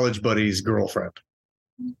old college buddy's girlfriend,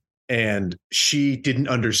 and she didn't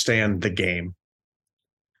understand the game.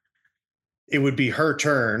 It would be her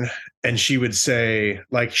turn, and she would say,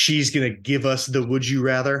 like, she's gonna give us the would you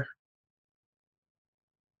rather.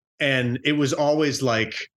 And it was always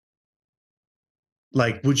like,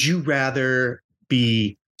 would you rather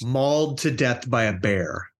be mauled to death by a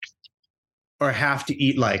bear or have to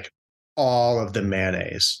eat like all of the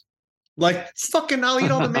mayonnaise? Like, fucking I'll eat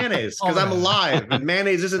all the mayonnaise because I'm alive and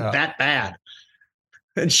mayonnaise isn't that bad.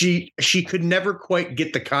 And she could never quite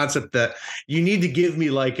get the concept that you need to give me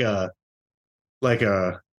like a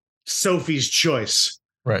Sophie's choice.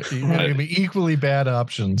 Right. You're going to be equally bad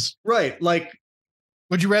options. Right. Like,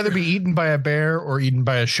 would you rather be eaten by a bear or eaten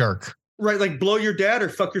by a shark? Right, like blow your dad or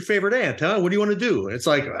fuck your favorite aunt, huh? What do you want to do? It's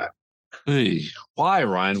like, hey, why,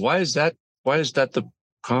 Ryan? Why is that the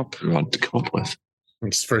comp you want to come up with?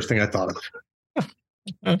 It's the first thing I thought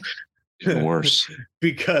of. Worse.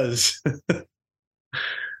 because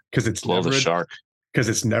it's blow the shark. Because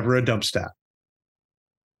it's never a dubstep.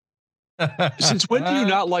 Since when do you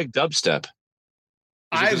not like dubstep?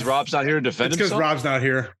 Because Rob's not here to defend himself? It's because Rob's not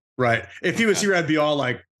here. Right. If he was here, I'd be all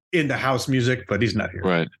like into house music, but he's not here.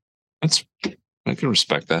 Right. I can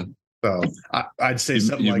respect that. So I'd say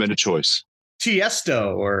something you've like made a choice.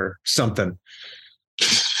 Tiesto or something.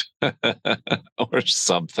 Or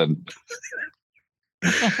something.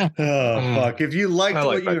 Oh, fuck. If you liked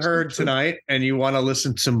what you heard tonight and you want to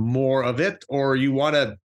listen to more of it, or you want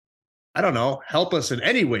to, I don't know, help us in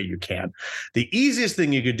any way you can, the easiest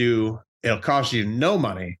thing you could do, it'll cost you no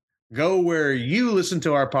money. Go where you listen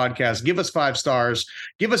to our podcast, give us 5 stars,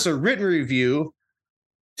 give us a written review.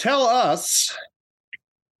 Tell us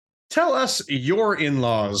your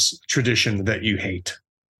in-laws tradition that you hate.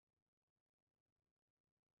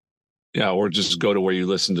 Yeah, or just go to where you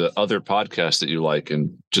listen to other podcasts that you like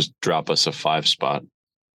and just drop us a 5 spot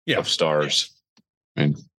of stars. I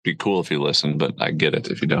mean, be cool if you listen, but I get it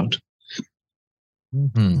if you don't.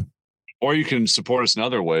 Mm-hmm. Or you can support us in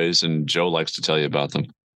other ways, and Joe likes to tell you about them.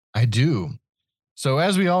 I do. So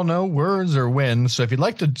as we all know, words are wins. So if you'd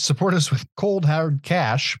like to support us with cold hard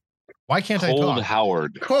cash, why can't I talk? Cold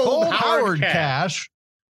Howard. Cold Howard cash.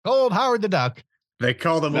 Cold Howard the Duck. They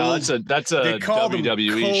call them that's a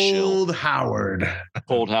WWE Cold Howard.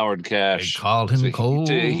 Cold Howard Cash. They called him Cold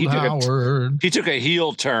Howard. He took a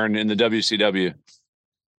heel turn in the WCW.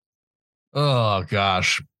 Oh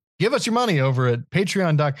gosh. Give us your money over at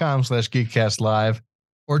patreon.com/geekcastlive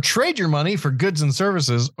or trade your money for goods and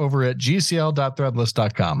services over at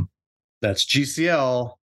gcl.threadless.com. That's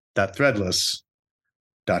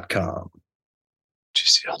gcl.threadless.com.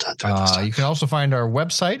 gcl.threadless.com. You can also find our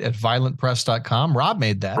website at violentpress.com. Rob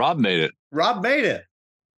made that. Rob made it.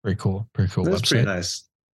 Very cool. Very cool That's website. Pretty nice.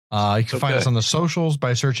 You can find us on the socials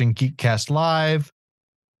by searching Geekcast Live.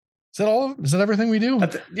 Is that all? Is that everything we do?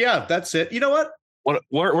 That's it. You know what?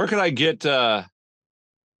 Where can I get a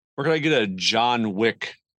John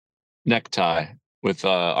Wick necktie with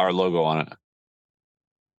our logo on it?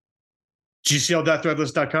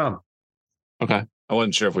 GCL.threadless.com. Okay. I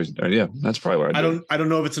wasn't sure if we. Yeah, that's probably what I don't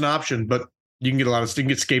know if it's an option, but you can get you can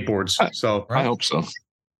get skateboards. I hope so.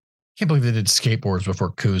 Can't believe they did skateboards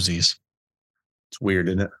before koozies. It's weird,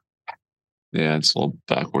 isn't it? Yeah, it's a little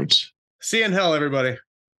backwards. See you in hell, everybody.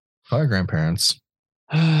 Bye, grandparents.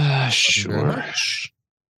 Sure.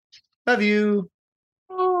 Love you.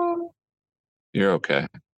 You're okay.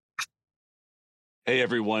 Hey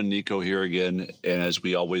everyone, Nico here again. And as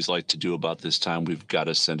we always like to do about this time, we've got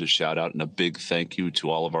to send a shout out and a big thank you to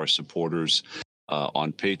all of our supporters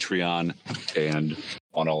on Patreon and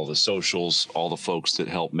on all the socials, all the folks that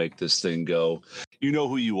help make this thing go. You know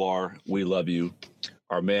who you are. We love you.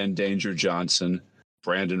 Our man Danger Johnson,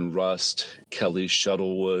 Brandon Rust, Kelly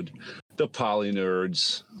Shuttlewood, the Poly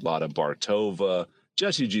Nerds, Lotta Bartova,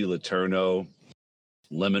 Jesse G. Laterno,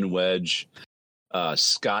 Lemon Wedge,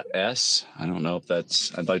 Scott S. I don't know if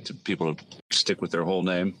that's, I'd like people to stick with their whole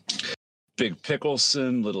name. Big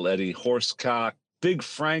Pickleson, Little Eddie Horsecock, Big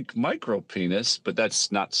Frank Micro Penis, but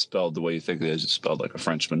that's not spelled the way you think it is. It's spelled like a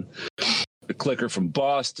Frenchman. The Clicker from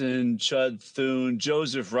Boston, Chud Thune,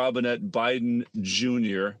 Joseph Robinette Biden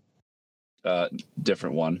Jr.,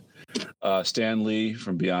 different one. Stan Lee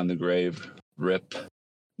from Beyond the Grave, Rip.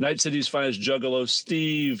 Night City's Finest Juggalo,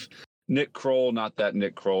 Steve, Nick Kroll, not that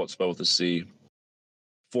Nick Kroll, it's spelled with a C.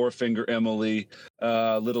 Four Finger Emily,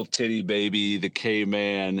 Little Titty Baby, the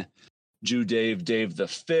K-Man, Jew Dave, Dave the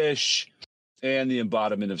Fish, and the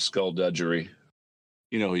embodiment of skullduggery.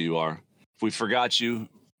 You know who you are. If we forgot you,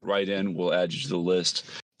 write in. We'll add you to the list.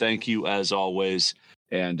 Thank you as always,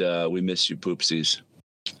 and we miss you, poopsies.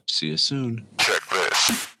 See you soon. Check this.